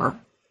power.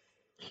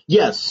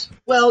 Yes.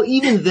 Well,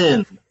 even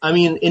then, I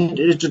mean,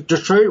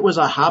 Detroit was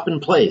a hopping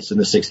place in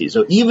the 60s.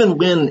 So even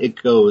when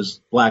it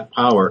goes black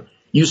power,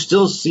 you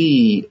still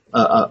see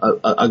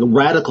a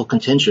radical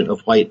contingent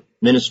of white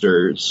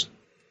ministers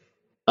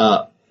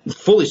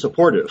fully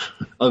supportive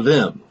of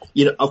them.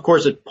 You know, of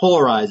course, it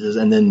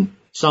polarizes, and then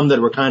some that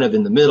were kind of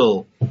in the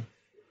middle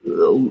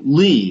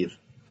leave.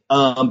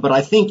 But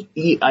I think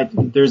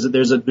there's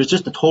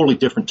just a totally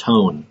different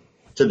tone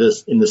to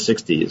this in the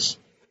 60s.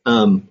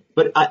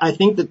 But I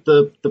think that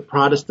the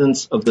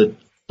Protestants of the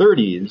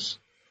 30s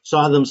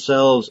saw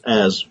themselves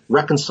as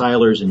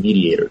reconcilers and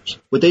mediators.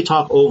 What they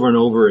talk over and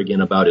over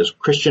again about is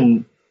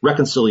Christian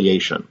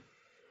reconciliation,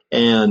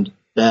 and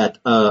that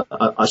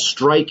a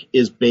strike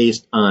is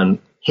based on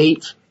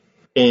hate,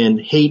 and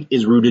hate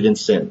is rooted in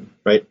sin,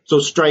 right? So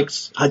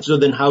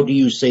then how do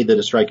you say that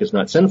a strike is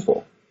not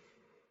sinful?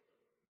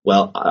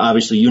 Well,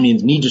 obviously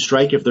unions need to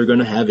strike if they're going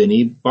to have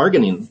any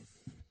bargaining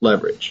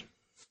leverage.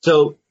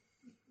 So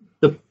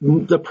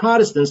the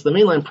Protestants, the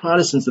mainline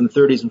Protestants in the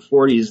 30s and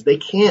 40s, they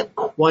can't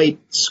quite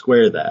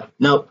square that.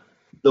 Now,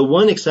 the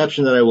one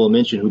exception that I will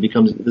mention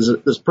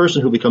this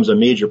person who becomes a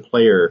major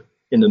player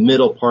in the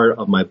middle part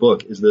of my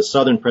book is the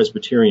Southern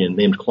Presbyterian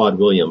named Claude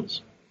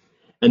Williams.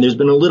 And there's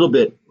been a little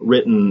bit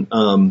written,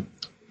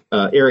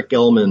 Eric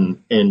Gelman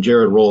and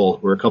Jared Roll,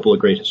 who are a couple of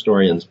great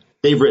historians,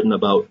 they've written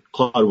about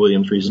Claude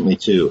Williams recently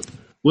too.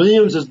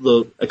 Williams is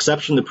the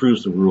exception that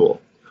proves the rule.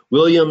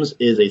 Williams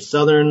is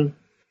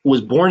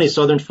was born a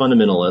Southern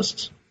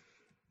fundamentalist.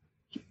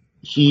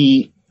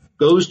 He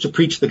goes to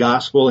preach the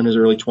gospel in his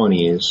early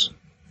 20s,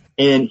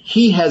 and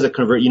he has the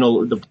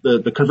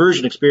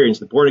conversion experience,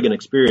 the born-again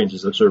experience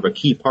is a sort of a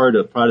key part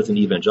of Protestant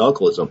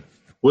evangelicalism.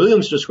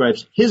 Williams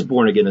describes his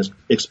born-again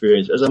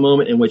experience as a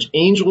moment in which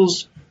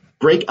angels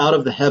break out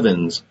of the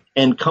heavens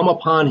and come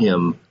upon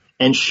him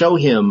and show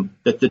him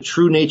that the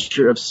true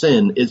nature of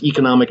sin is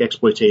economic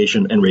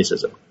exploitation and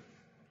racism.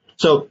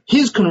 So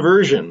his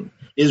conversion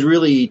is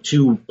really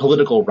to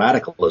political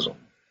radicalism.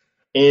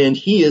 And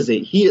he is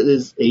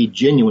a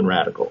genuine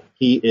radical.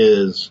 He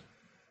is,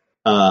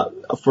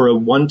 for a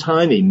one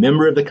time, a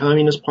member of the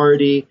Communist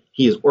Party.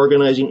 He is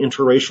organizing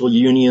interracial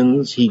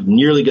unions. He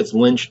nearly gets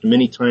lynched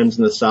many times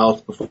in the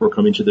South before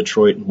coming to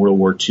Detroit in World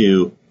War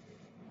II.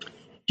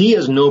 He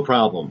has no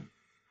problem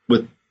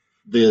with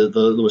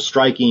the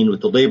striking,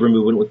 with the labor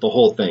movement, with the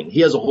whole thing.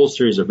 He has a whole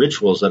series of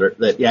rituals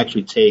that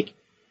actually take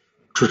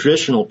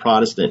traditional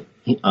Protestant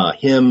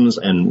hymns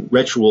and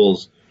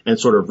rituals and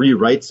sort of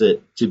rewrites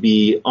it to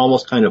be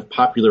almost kind of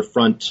Popular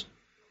Front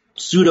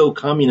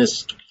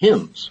pseudo-communist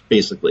hymns,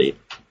 basically,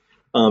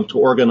 to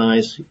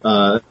organize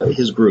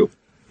his group.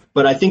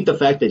 But I think the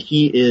fact that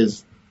he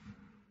is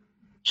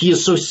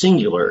so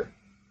singular,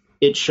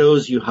 it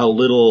shows you how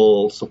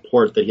little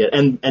support that he had.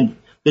 And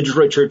the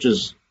Detroit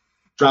churches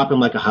drop him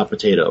like a hot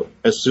potato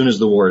as soon as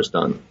the war is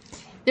done.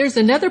 There's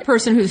another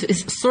person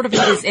who's sort of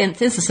his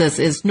antithesis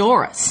is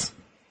Norris.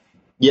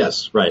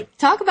 Yes, right.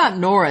 Talk about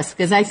Norris,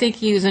 because I think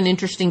he's an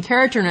interesting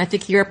character, and I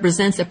think he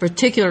represents a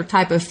particular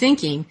type of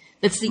thinking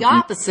that's the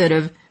opposite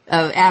of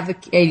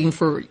advocating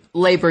for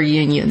labor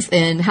unions,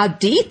 and how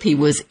deep he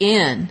was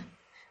in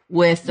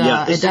with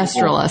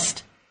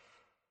industrialists.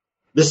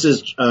 This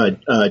is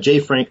J.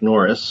 Frank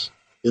Norris.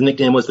 His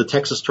nickname was the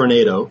Texas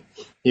Tornado.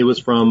 He was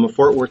from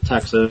Fort Worth,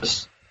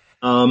 Texas.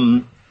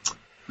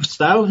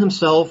 Styled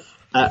himself,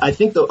 I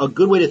think a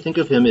good way to think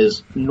of him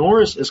is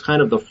Norris is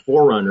kind of the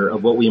forerunner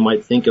of what we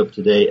might think of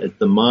today as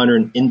the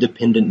modern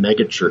independent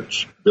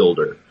megachurch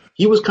builder.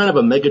 He was kind of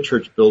a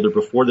megachurch builder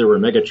before there were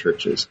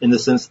megachurches, in the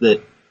sense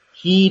that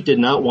he did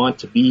not want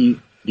to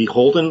be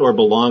beholden or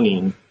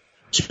belonging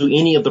to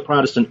any of the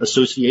Protestant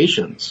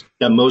associations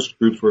that most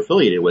groups were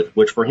affiliated with,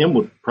 which for him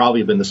would probably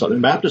have been the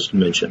Southern Baptist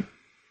Convention.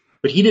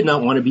 But he did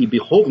not want to be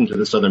beholden to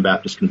the Southern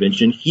Baptist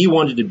Convention. He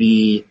wanted to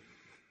be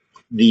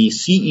the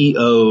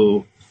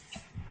CEO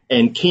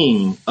and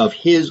king of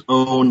his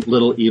own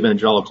little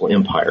evangelical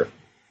empire.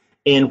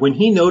 And when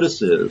he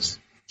notices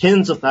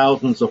tens of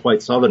thousands of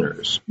white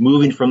Southerners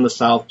moving from the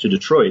South to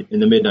Detroit in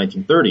the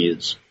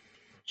mid-1930s,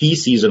 he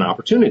sees an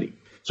opportunity.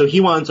 So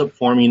he winds up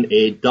forming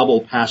a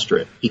double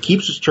pastorate. He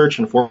keeps his church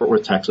in Fort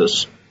Worth,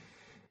 Texas,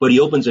 but he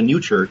opens a new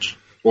church,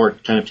 or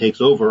kind of takes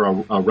over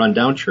a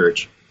rundown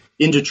church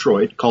in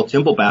Detroit called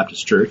Temple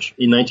Baptist Church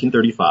in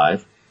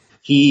 1935.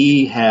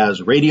 He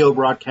has radio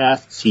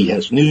broadcasts, he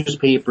has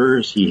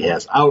newspapers, he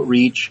has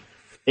outreach,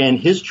 and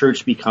his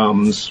church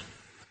becomes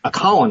a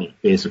colony,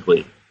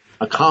 basically.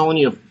 A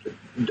colony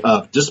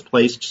of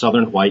displaced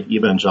Southern white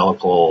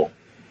evangelical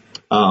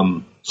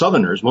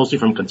Southerners, mostly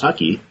from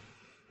Kentucky,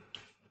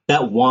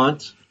 that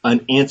want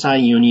an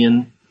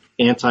anti-union,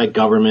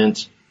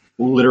 anti-government,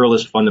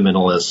 literalist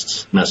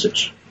fundamentalist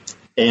message.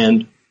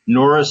 And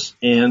Norris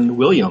and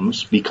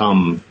Williams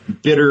become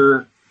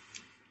bitter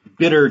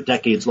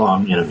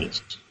decades-long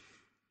enemies.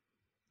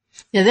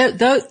 Yeah,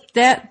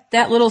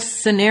 that little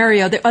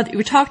scenario.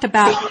 We talked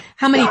about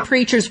how many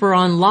preachers were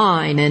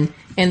online and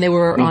they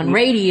were on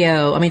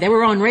radio. I mean, they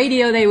were on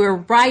radio. They were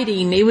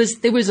writing.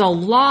 There was a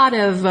lot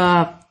of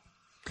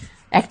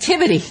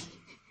activity.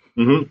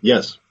 Mm-hmm.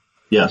 Yes.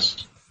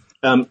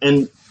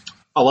 And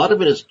a lot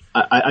of it is.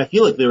 I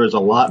feel like there is a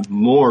lot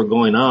more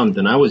going on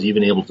than I was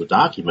even able to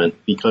document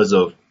because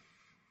of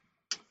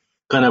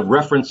kind of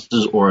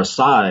references or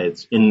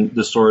asides in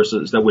the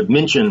sources that would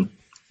mention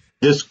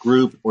this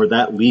group or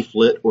that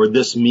leaflet or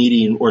this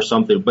meeting or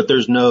something, but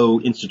there's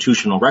no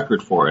institutional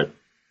record for it.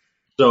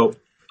 So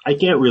I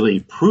can't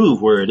really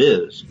prove where it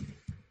is,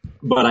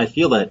 but I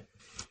feel that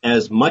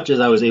as much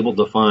as I was able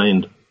to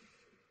find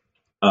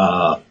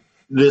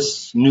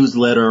this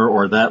newsletter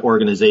or that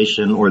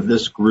organization or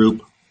this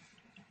group,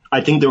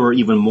 I think there were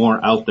even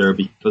more out there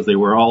because they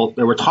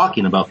were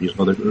talking about these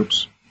other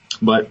groups.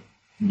 But,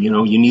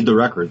 you need the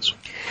records.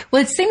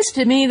 Well, it seems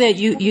to me that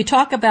you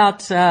talk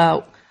about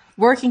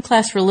working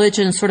class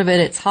religion sort of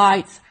at its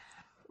height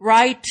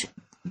right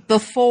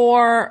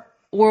before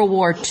World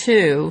War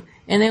II.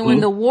 And then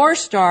when the war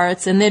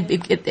starts and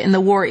the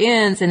war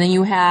ends and then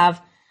you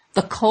have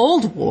the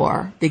Cold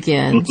War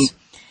begins,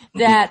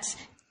 that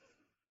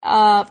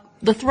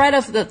the threat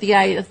of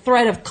the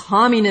threat of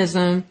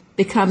communism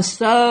becomes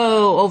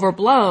so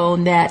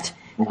overblown that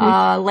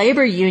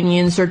labor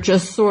unions are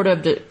just sort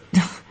of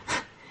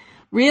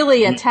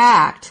really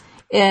attacked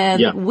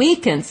and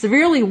weakened,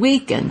 severely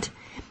weakened.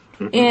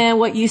 And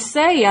what you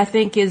say, I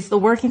think, is the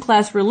working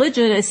class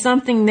religion is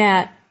something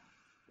that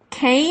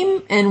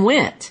came and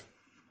went.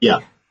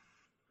 Yeah.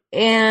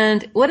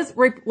 And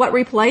what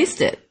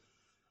replaced it?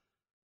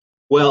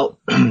 Well,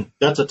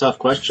 that's a tough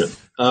question.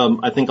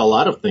 I think a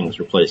lot of things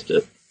replaced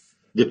it,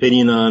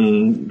 depending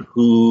on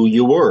who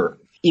you were.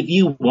 If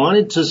you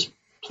wanted to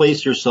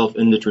place yourself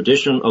in the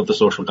tradition of the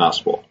social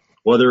gospel,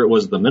 whether it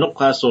was the middle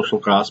class social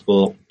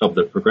gospel of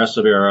the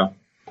progressive era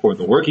or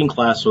the working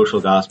class social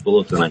gospel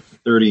of the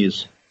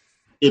 1930s,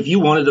 if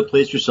you wanted to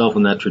place yourself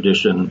in that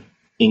tradition,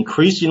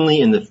 increasingly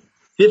in the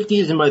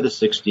 50s and by the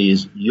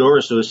 60s, you're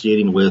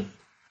associating with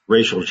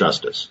racial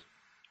justice.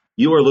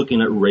 You are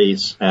looking at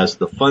race as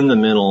the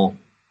fundamental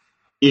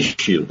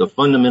issue, the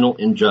fundamental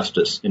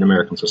injustice in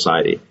American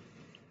society.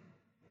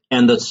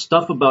 And the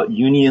stuff about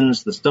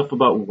unions, the stuff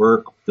about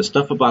work, the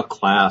stuff about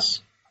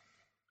class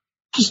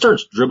just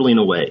starts dribbling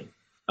away.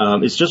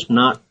 It's just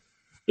not,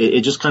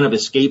 it just kind of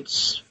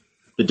escapes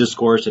the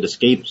discourse. It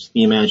escapes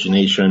the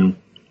imagination.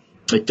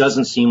 It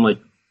doesn't seem like,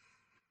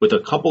 with a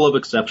couple of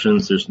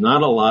exceptions, there's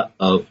not a lot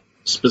of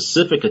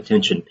specific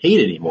attention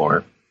paid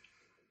anymore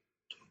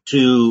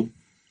to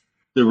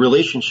the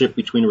relationship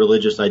between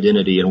religious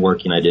identity and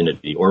working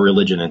identity, or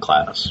religion and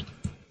class.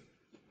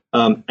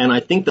 And I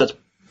think that's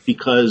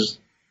because,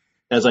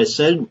 as I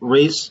said,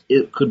 race,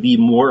 it could be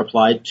more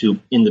applied to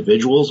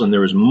individuals, and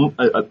there was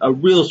a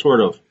real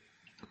sort of,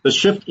 the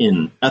shift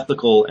in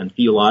ethical and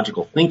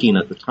theological thinking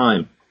at the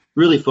time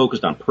really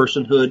focused on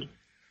personhood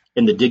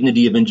and the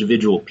dignity of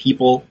individual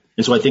people.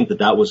 And so I think that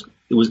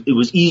it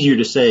was easier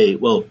to say,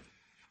 well,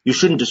 you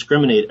shouldn't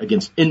discriminate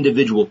against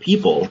individual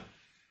people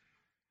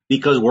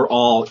because we're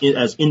all,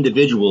 as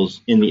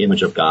individuals, in the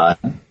image of God.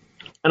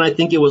 And I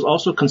think it was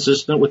also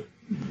consistent with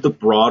the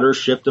broader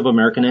shift of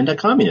American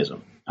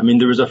anti-communism. I mean,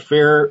 there was a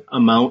fair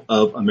amount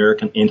of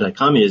American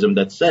anti-communism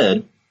that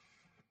said,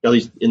 at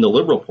least in the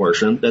liberal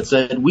portion, that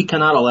said we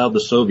cannot allow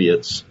the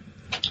Soviets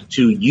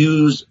to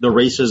use the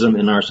racism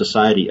in our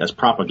society as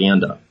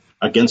propaganda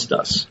against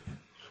us.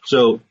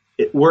 So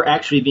we're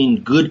actually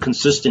being good,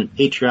 consistent,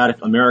 patriotic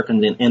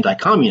American and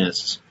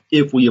anti-communists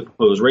if we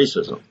oppose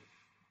racism.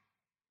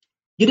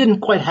 You didn't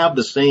quite have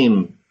the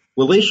same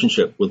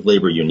relationship with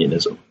labor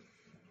unionism,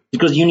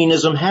 because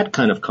unionism had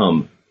kind of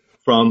come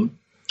from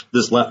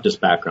this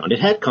leftist background. It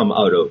had come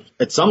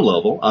at some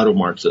level, out of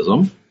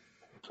Marxism.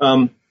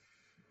 And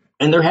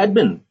there had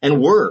been and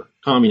were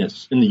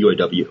communists in the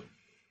UAW.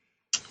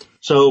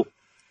 So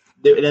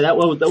that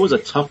was a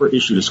tougher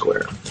issue to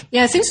square.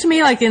 Yeah, it seems to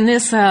me like in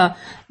this, the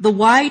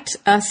white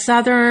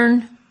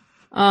Southern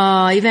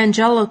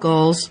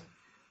evangelicals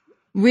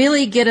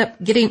really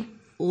getting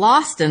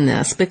lost in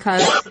this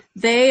because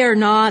they are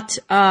not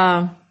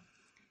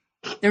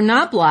they're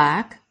not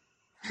black.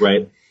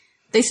 Right.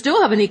 They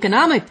still have an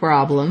economic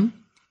problem,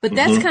 but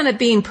that's kind of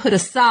being put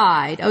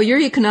aside. Oh, your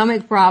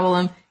economic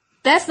problem,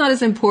 that's not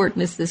as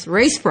important as this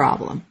race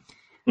problem.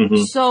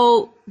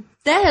 So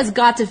that has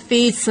got to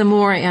feed some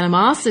more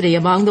animosity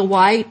among the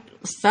white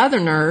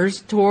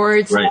Southerners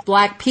towards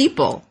black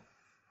people.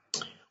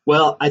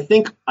 Well, I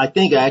think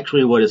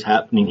actually what is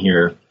happening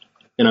here,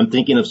 and I'm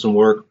thinking of some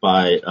work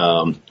by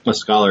a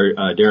scholar,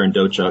 Darren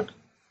Dochuk,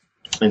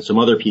 and some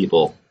other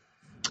people.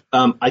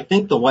 I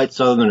think the white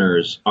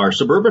Southerners are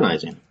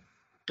suburbanizing.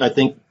 I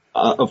think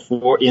by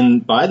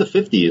the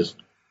 50s,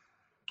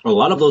 a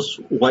lot of those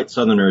white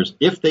Southerners,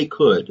 if they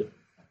could,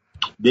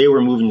 they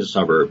were moving to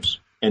suburbs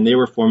and they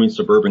were forming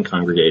suburban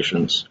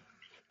congregations,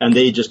 and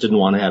they just didn't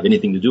want to have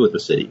anything to do with the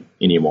city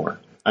anymore.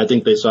 I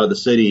think they saw the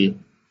city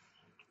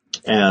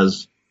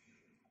as.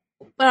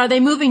 But are they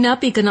moving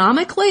up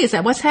economically? Is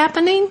that what's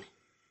happening?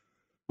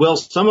 Well,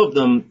 some of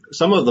them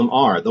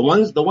are the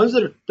ones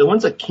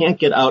that can't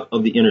get out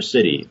of the inner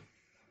city.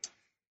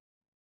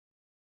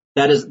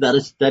 That is,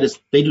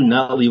 they do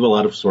not leave a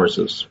lot of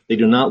sources. They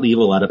do not leave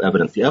a lot of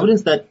evidence. The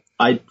evidence that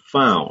I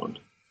found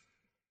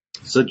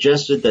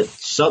suggested that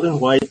Southern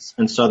whites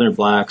and Southern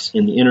blacks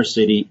in the inner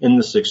city in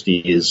the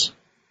 60s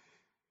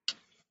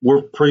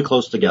were pretty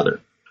close together.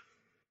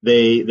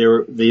 They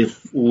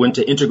went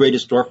to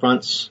integrated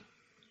storefronts.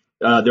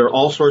 There are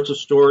all sorts of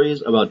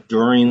stories about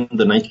during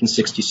the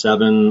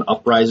 1967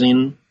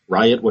 uprising,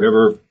 riot,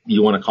 whatever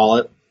you want to call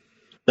it,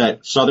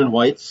 that Southern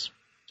whites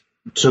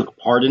took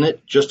part in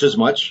it just as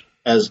much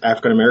as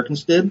African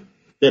Americans did.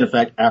 That, in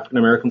fact, African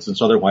Americans and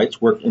Southern whites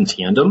worked in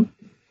tandem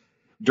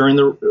during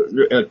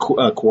the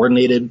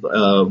coordinated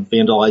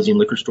vandalizing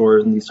liquor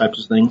stores and these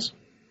types of things.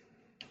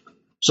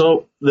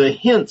 So the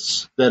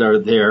hints that are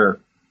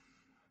there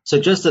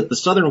suggest that the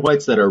Southern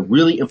whites that are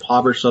really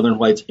impoverished Southern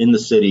whites in the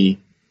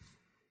city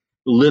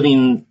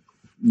living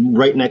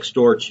right next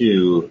door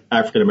to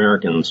African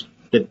Americans,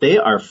 that they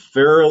are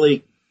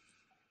fairly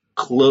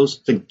close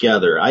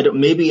together.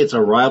 Maybe it's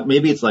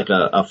like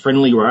a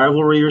friendly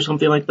rivalry or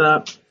something like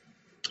that.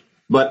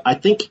 But I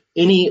think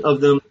any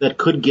of them that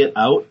could get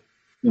out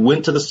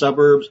went to the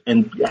suburbs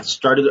and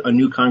started a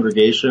new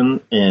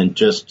congregation and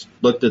just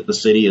looked at the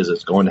city as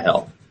it's going to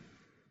hell.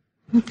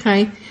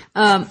 Okay.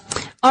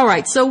 All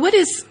right. So what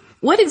is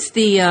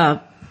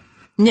the,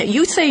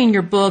 you say in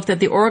your book that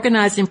the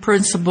organizing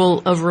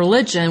principle of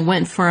religion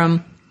went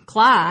from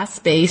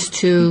class-based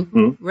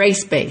to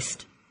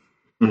race-based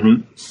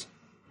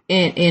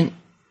in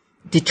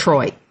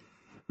Detroit.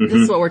 This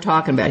is what we're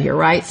talking about here,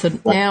 right? So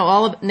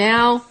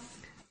now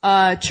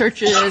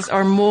churches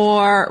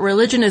are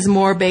religion is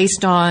more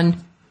based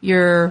on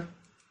your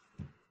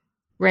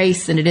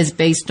race than it is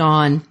based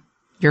on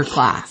your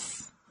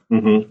class.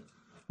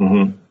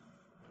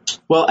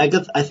 Well, I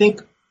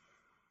think,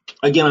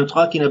 again, I'm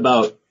talking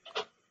about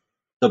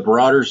the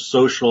broader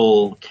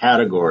social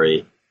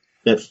category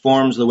that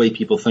forms the way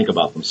people think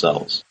about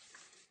themselves.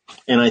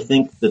 And I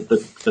think that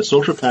the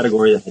social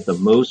category that had the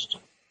most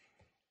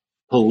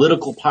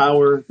political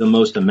power, the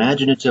most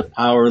imaginative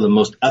power, the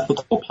most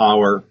ethical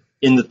power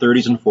in the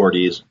 30s and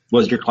 40s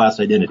was your class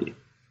identity.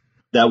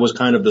 That was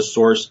kind of the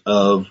source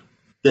of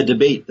the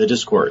debate, the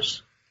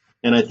discourse.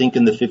 And I think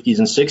in the 50s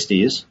and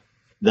 60s,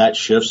 that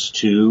shifts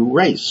to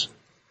race.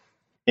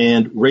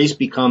 And race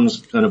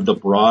becomes kind of the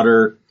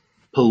broader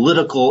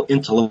political,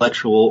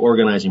 intellectual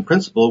organizing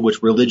principle,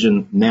 which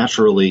religion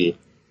naturally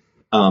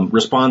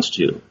responds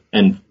to.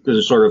 And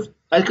there's sort of,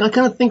 I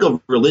kind of think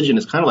of religion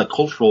as kind of like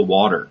cultural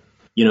water.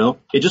 You know,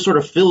 it just sort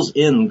of fills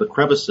in the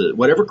crevices,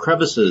 whatever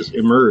crevices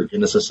emerge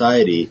in a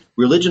society,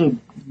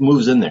 religion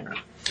moves in there.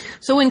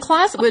 So when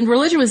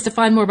religion was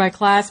defined more by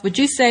class, would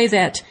you say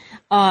that,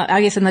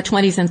 I guess in the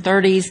 20s and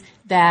 30s,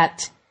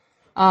 that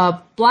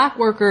black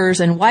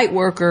workers and white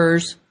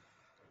workers,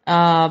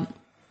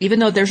 even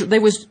though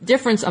there was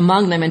difference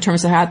among them in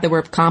terms of how they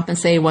were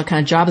compensated, what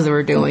kind of jobs they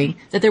were doing,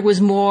 that there was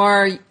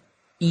more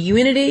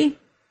unity?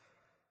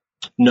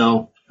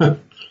 No.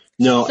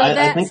 No, so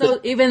I think so.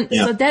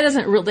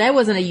 That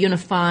wasn't a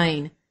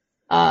unifying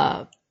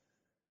factor.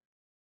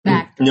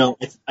 No,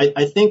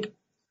 I think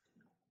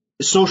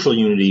social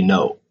unity.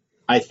 No,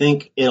 I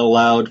think it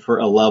allowed for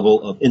a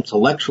level of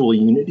intellectual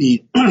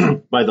unity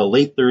by the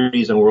late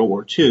 30s and World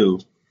War II,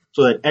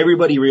 so that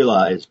everybody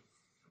realized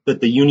that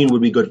the union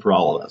would be good for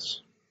all of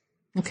us.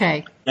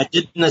 Okay. That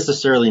didn't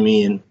necessarily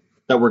mean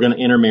that we're going to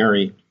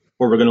intermarry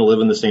or we're going to live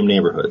in the same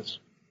neighborhoods.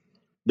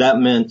 That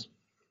meant,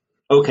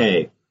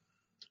 okay,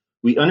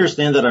 we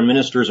understand that our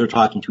ministers are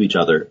talking to each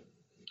other.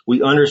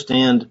 We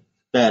understand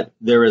that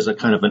there is a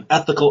kind of an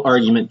ethical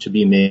argument to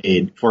be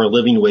made for a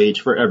living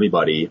wage for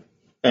everybody,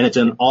 and it's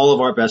in all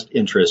of our best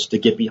interests to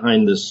get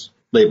behind this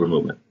labor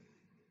movement.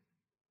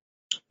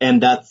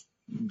 And that's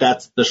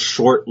the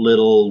short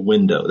little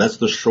window. That's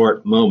the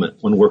short moment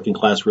when working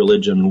class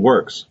religion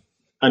works.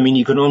 I mean,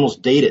 you can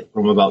almost date it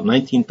from about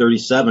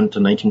 1937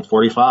 to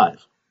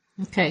 1945.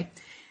 Okay.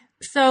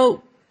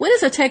 So what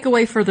is a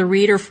takeaway for the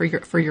reader for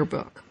your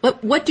book?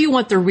 What do you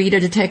want the reader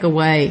to take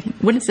away?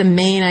 What is the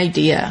main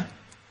idea?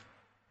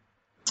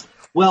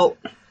 Well,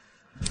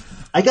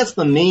 I guess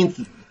the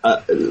main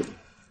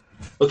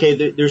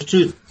there's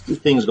two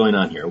things going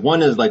on here.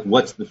 One is like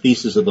what's the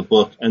thesis of the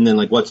book, and then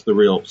like what's the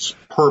real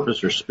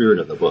purpose or spirit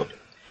of the book.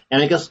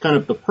 And I guess kind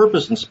of the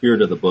purpose and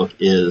spirit of the book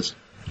is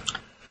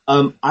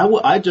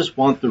I just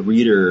want the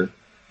reader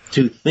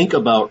to think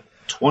about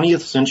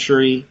 20th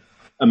century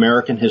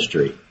American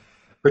history,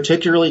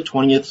 particularly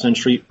 20th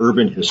century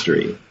urban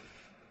history,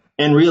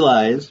 and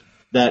realize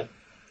that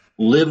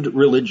lived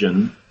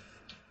religion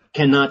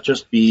cannot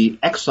just be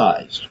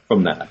excised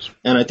from that.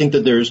 And I think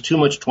that there is too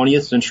much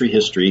 20th century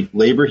history,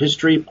 labor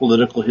history,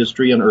 political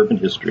history, and urban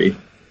history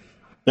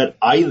that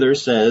either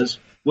says,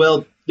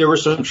 well, there were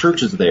some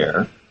churches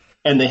there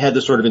and they had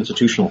this sort of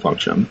institutional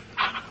function,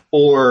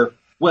 or,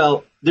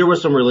 well, there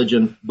was some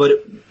religion,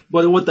 but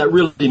what that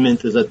really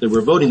meant is that they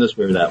were voting this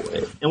way or that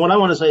way. And what I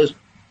want to say is,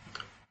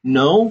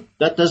 no,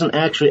 that doesn't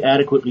actually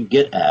adequately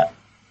get at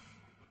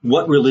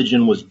what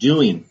religion was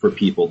doing for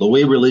people, the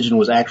way religion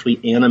was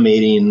actually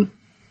animating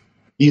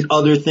these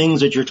other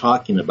things that you're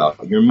talking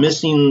about. You're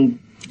missing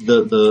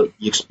the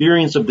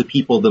experience of the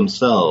people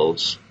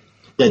themselves,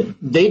 that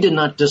they did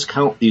not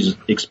discount these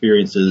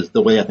experiences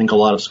the way I think a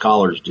lot of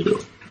scholars do.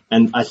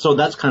 And so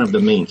that's kind of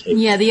the main take.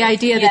 Yeah, the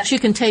idea that you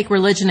can take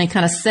religion and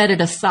kind of set it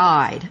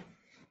aside.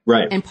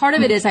 Right. And part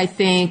of it is, I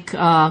think,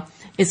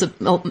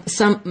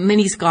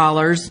 many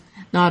scholars,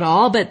 not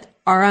all, but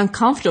are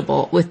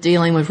uncomfortable with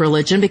dealing with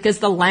religion because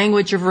the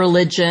language of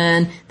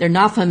religion, they're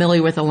not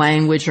familiar with the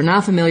language, they're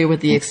not familiar with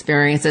the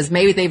experiences.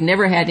 Maybe they've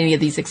never had any of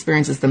these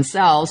experiences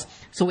themselves.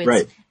 So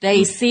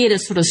they see it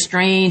as sort of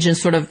strange and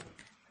sort of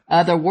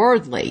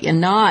otherworldly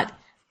and not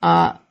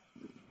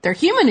their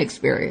human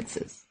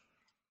experiences.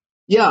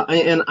 Yeah,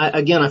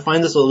 I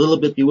find this a little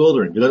bit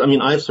bewildering because, I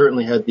mean, I've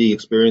certainly had the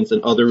experience,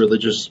 and other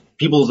religious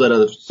peoples that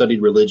have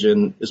studied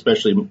religion,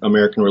 especially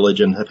American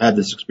religion, have had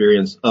this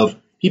experience of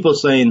people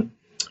saying,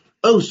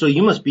 oh, so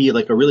you must be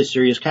like a really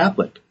serious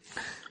Catholic.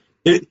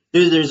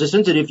 There's a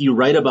sense that if you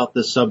write about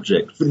this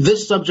subject, for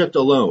this subject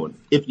alone,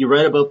 if you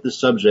write about this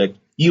subject,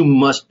 you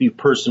must be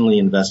personally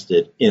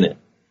invested in it.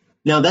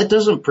 Now, that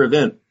doesn't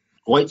prevent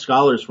white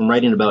scholars from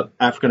writing about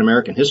African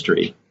American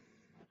history.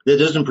 That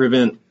doesn't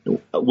prevent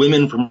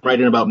women from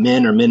writing about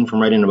men or men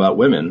from writing about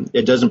women.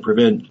 It doesn't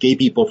prevent gay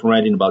people from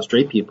writing about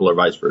straight people or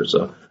vice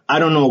versa. I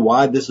don't know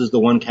why this is the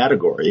one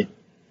category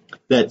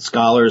that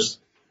scholars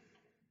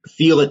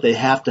feel that they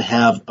have to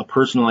have a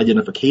personal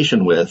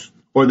identification with,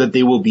 or that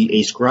they will be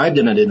ascribed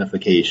an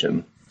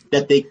identification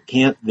that they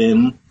can't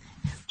then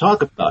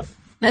talk about.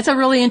 That's a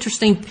really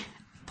interesting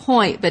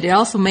point, but it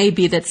also may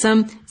be that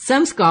some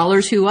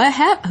scholars who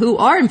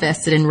are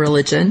invested in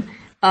religion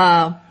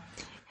have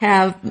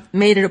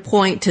made it a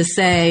point to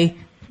say,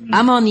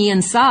 I'm on the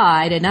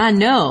inside and I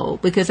know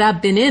because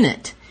I've been in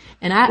it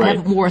and I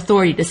have more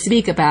authority to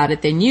speak about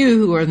it than you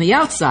who are on the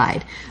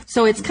outside.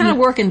 So it's kind of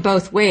working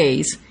both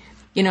ways,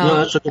 you know. No,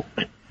 that's okay.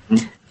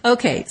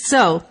 Okay,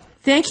 so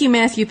thank you,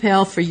 Matthew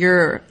Pell, for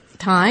your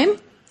time.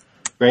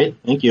 Great,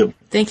 thank you.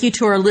 Thank you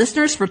to our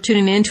listeners for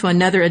tuning in to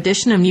another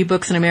edition of New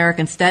Books in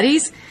American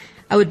Studies.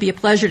 It would be a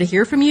pleasure to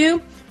hear from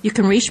you. You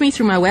can reach me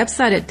through my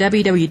website at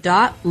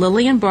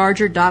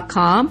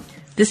www.lillianbarger.com.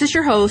 This is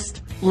your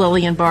host,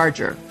 Lillian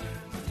Barger.